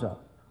slander,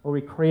 or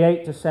we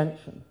create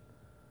dissension,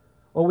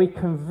 or we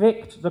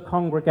convict the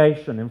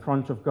congregation in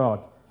front of God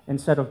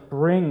instead of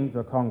bring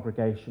the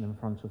congregation in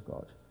front of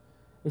God,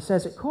 he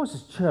says it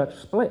causes church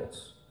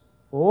splits.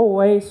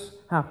 Always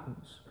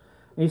happens.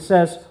 He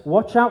says,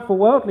 watch out for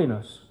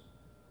worldliness.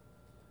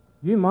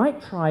 You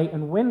might try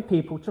and win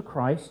people to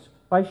Christ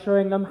by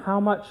showing them how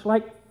much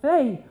like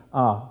they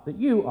are, that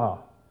you are.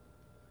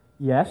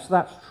 Yes,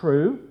 that's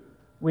true.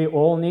 We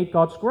all need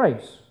God's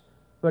grace.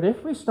 But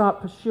if we start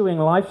pursuing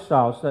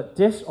lifestyles that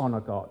dishonor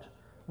God,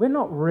 we're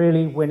not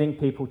really winning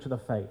people to the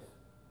faith.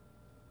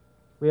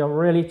 We are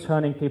really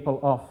turning people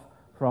off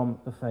from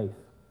the faith.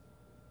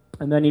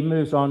 And then he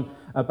moves on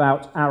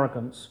about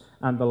arrogance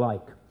and the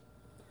like.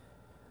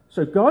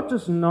 So God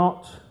does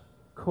not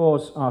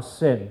cause our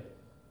sin,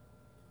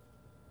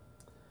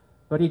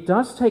 but he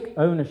does take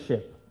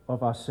ownership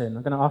of our sin.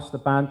 I'm going to ask the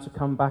band to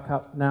come back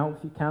up now,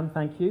 if you can.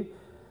 Thank you.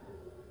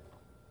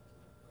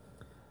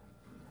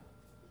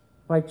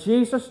 By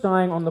Jesus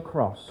dying on the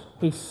cross,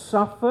 he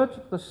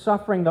suffered the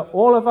suffering that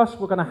all of us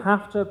were going to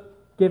have to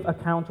give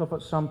account of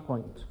at some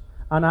point.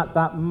 And at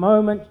that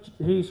moment,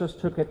 Jesus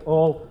took it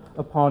all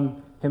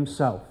upon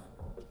himself.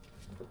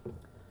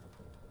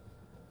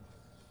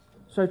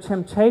 So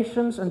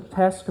temptations and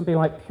tests can be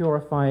like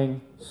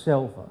purifying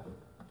silver.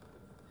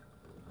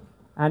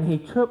 And he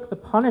took the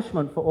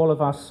punishment for all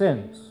of our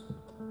sins.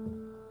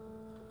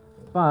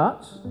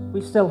 But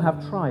we still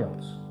have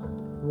trials.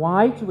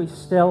 Why do we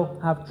still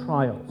have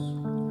trials?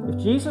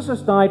 If Jesus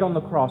has died on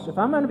the cross, if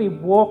I'm going to be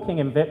walking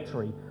in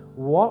victory,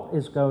 what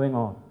is going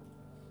on?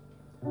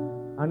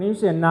 I'll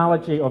use the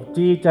analogy of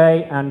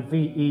D-Day and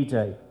VE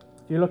Day.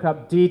 If you look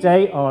up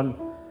D-Day on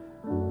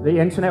the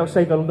internet, it will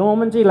say the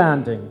Normandy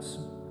landings.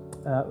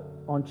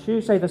 On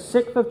Tuesday, the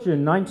 6th of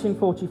June,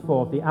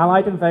 1944, the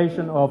Allied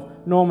invasion of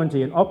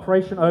Normandy in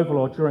Operation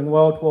Overlord during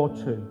World War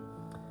II.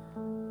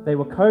 They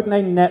were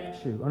codenamed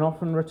Neptune and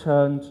often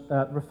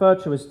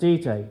referred to as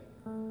D-Day.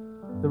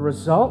 The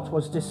result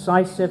was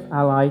decisive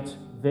Allied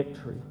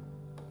victory.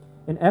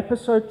 In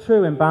episode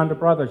 2 in Band of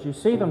Brothers, you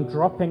see them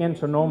dropping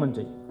into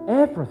Normandy.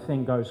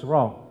 Everything goes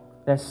wrong.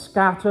 They're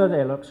scattered,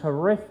 it looks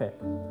horrific,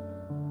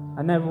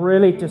 and they're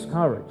really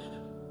discouraged.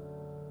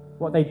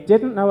 What they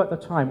didn't know at the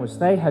time was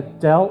they had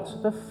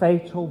dealt the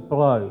fatal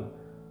blow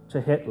to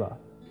Hitler.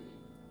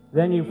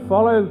 Then you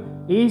follow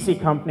Easy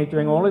Company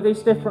doing all of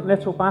these different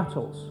little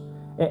battles.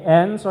 It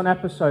ends on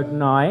episode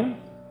 9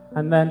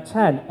 and then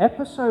 10.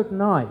 Episode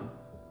 9,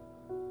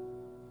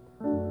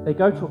 they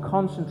go to a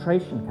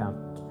concentration camp.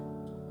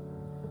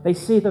 They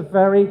see the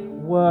very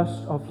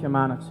worst of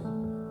humanity.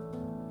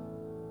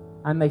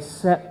 And they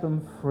set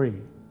them free.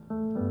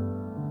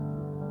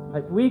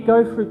 Like, we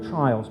go through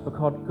trials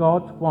because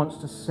God wants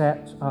to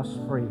set us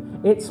free.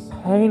 It's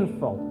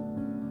painful.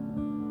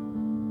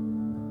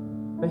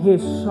 But he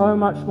is so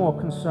much more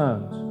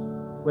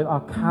concerned with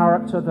our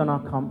character than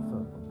our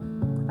comfort.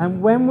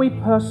 And when we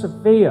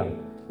persevere,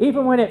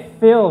 even when it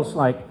feels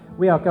like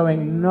we are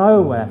going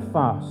nowhere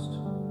fast,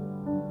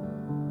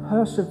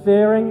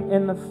 persevering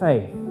in the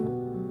faith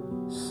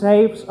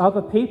saves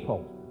other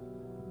people.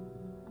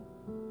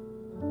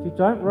 If you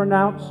don't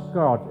renounce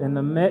God in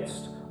the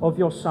midst of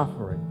your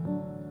suffering,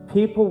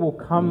 people will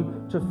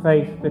come to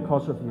faith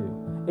because of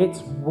you.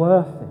 It's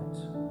worth it.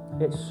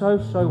 It's so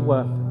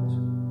worth it.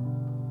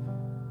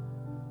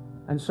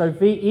 And so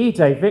VE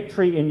Day,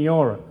 Victory in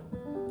Europe,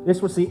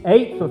 this was the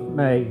 8th of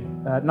May,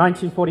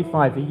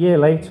 1945, a year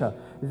later.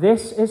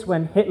 This is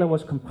when Hitler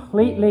was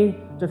completely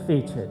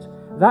defeated.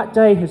 That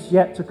day has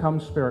yet to come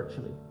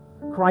spiritually.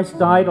 Christ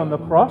died on the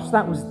cross.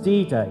 That was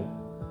D-Day.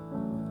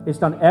 He's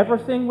done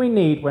everything we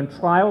need when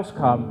trials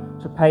come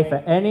to pay for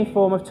any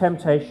form of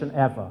temptation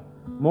ever.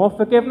 More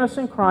forgiveness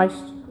in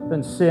Christ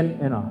than sin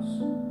in us.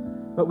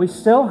 But we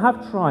still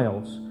have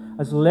trials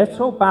as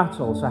little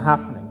battles are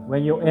happening.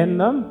 When you're in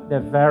them, they're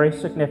very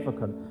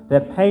significant. They're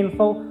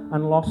painful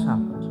and loss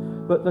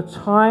happens. But the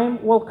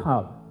time will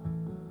come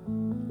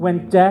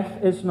when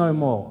death is no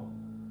more.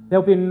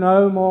 There'll be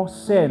no more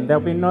sin.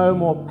 There'll be no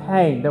more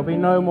pain. There'll be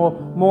no more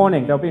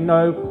mourning. There'll be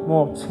no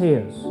more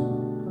tears.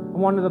 And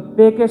one of the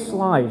biggest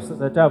lies that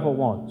the devil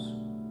wants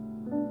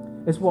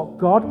is what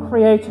God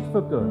created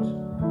for good,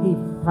 he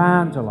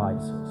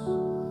vandalizes.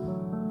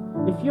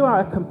 If you are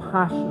a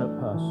compassionate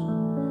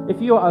person,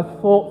 if you are a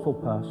thoughtful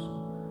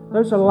person,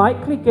 those are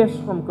likely gifts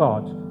from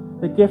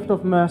God, the gift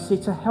of mercy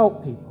to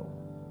help people.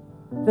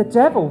 The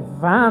devil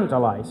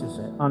vandalizes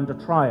it under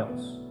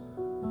trials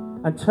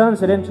and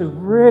turns it into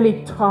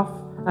really tough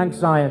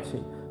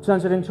anxiety,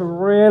 turns it into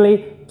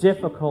really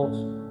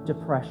difficult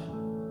depression.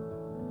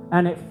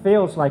 And it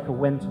feels like a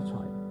winter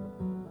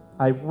time.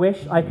 I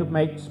wish I could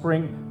make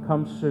spring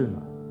come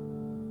sooner,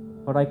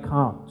 but I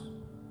can't.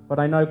 But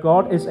I know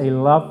God is a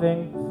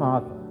loving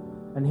Father,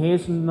 and he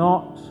is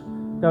not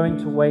going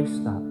to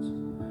waste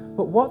that.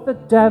 But what the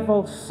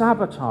devil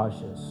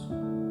sabotages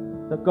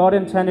that God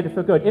intended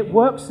for good, it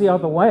works the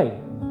other way.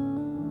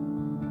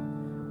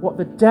 What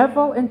the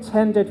devil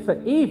intended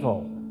for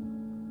evil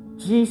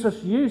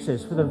Jesus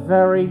uses for the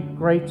very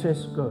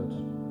greatest good.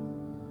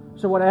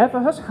 So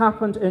whatever has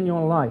happened in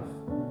your life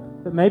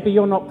that maybe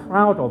you're not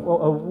proud of,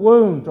 or a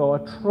wound or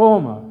a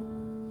trauma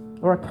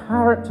or a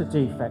character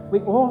defect, we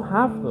all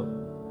have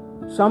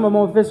them. Some are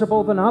more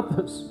visible than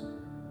others.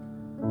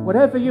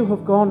 Whatever you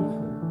have gone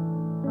through,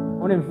 I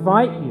want to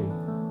invite you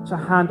to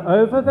hand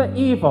over the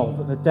evil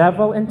that the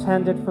devil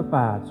intended for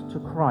bad to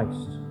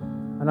Christ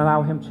and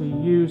allow him to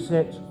use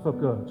it for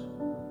good.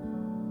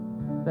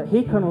 That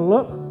he can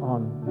look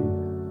on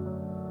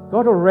you.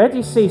 God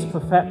already sees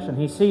perfection.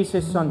 He sees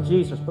his son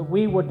Jesus, but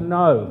we would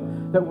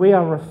know that we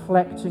are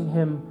reflecting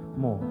him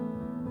more.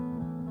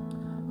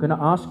 I'm going to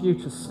ask you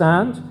to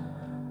stand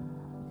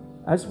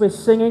as we're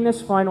singing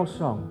this final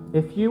song.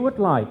 If you would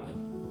like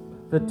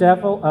the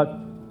devil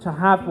to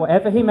have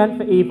whatever he meant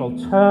for evil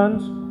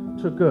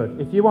turned to good,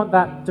 if you want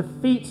that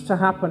defeat to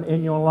happen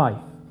in your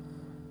life,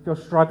 if you're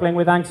struggling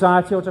with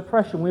anxiety or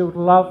depression, we would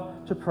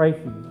love to pray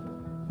for you.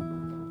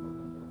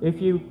 If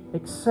you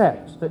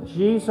accept that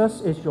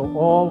Jesus is your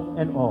all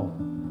in all,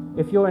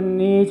 if you're in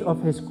need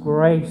of his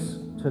grace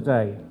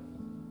today,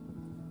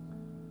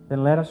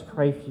 then let us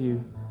pray for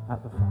you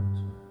at the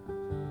front.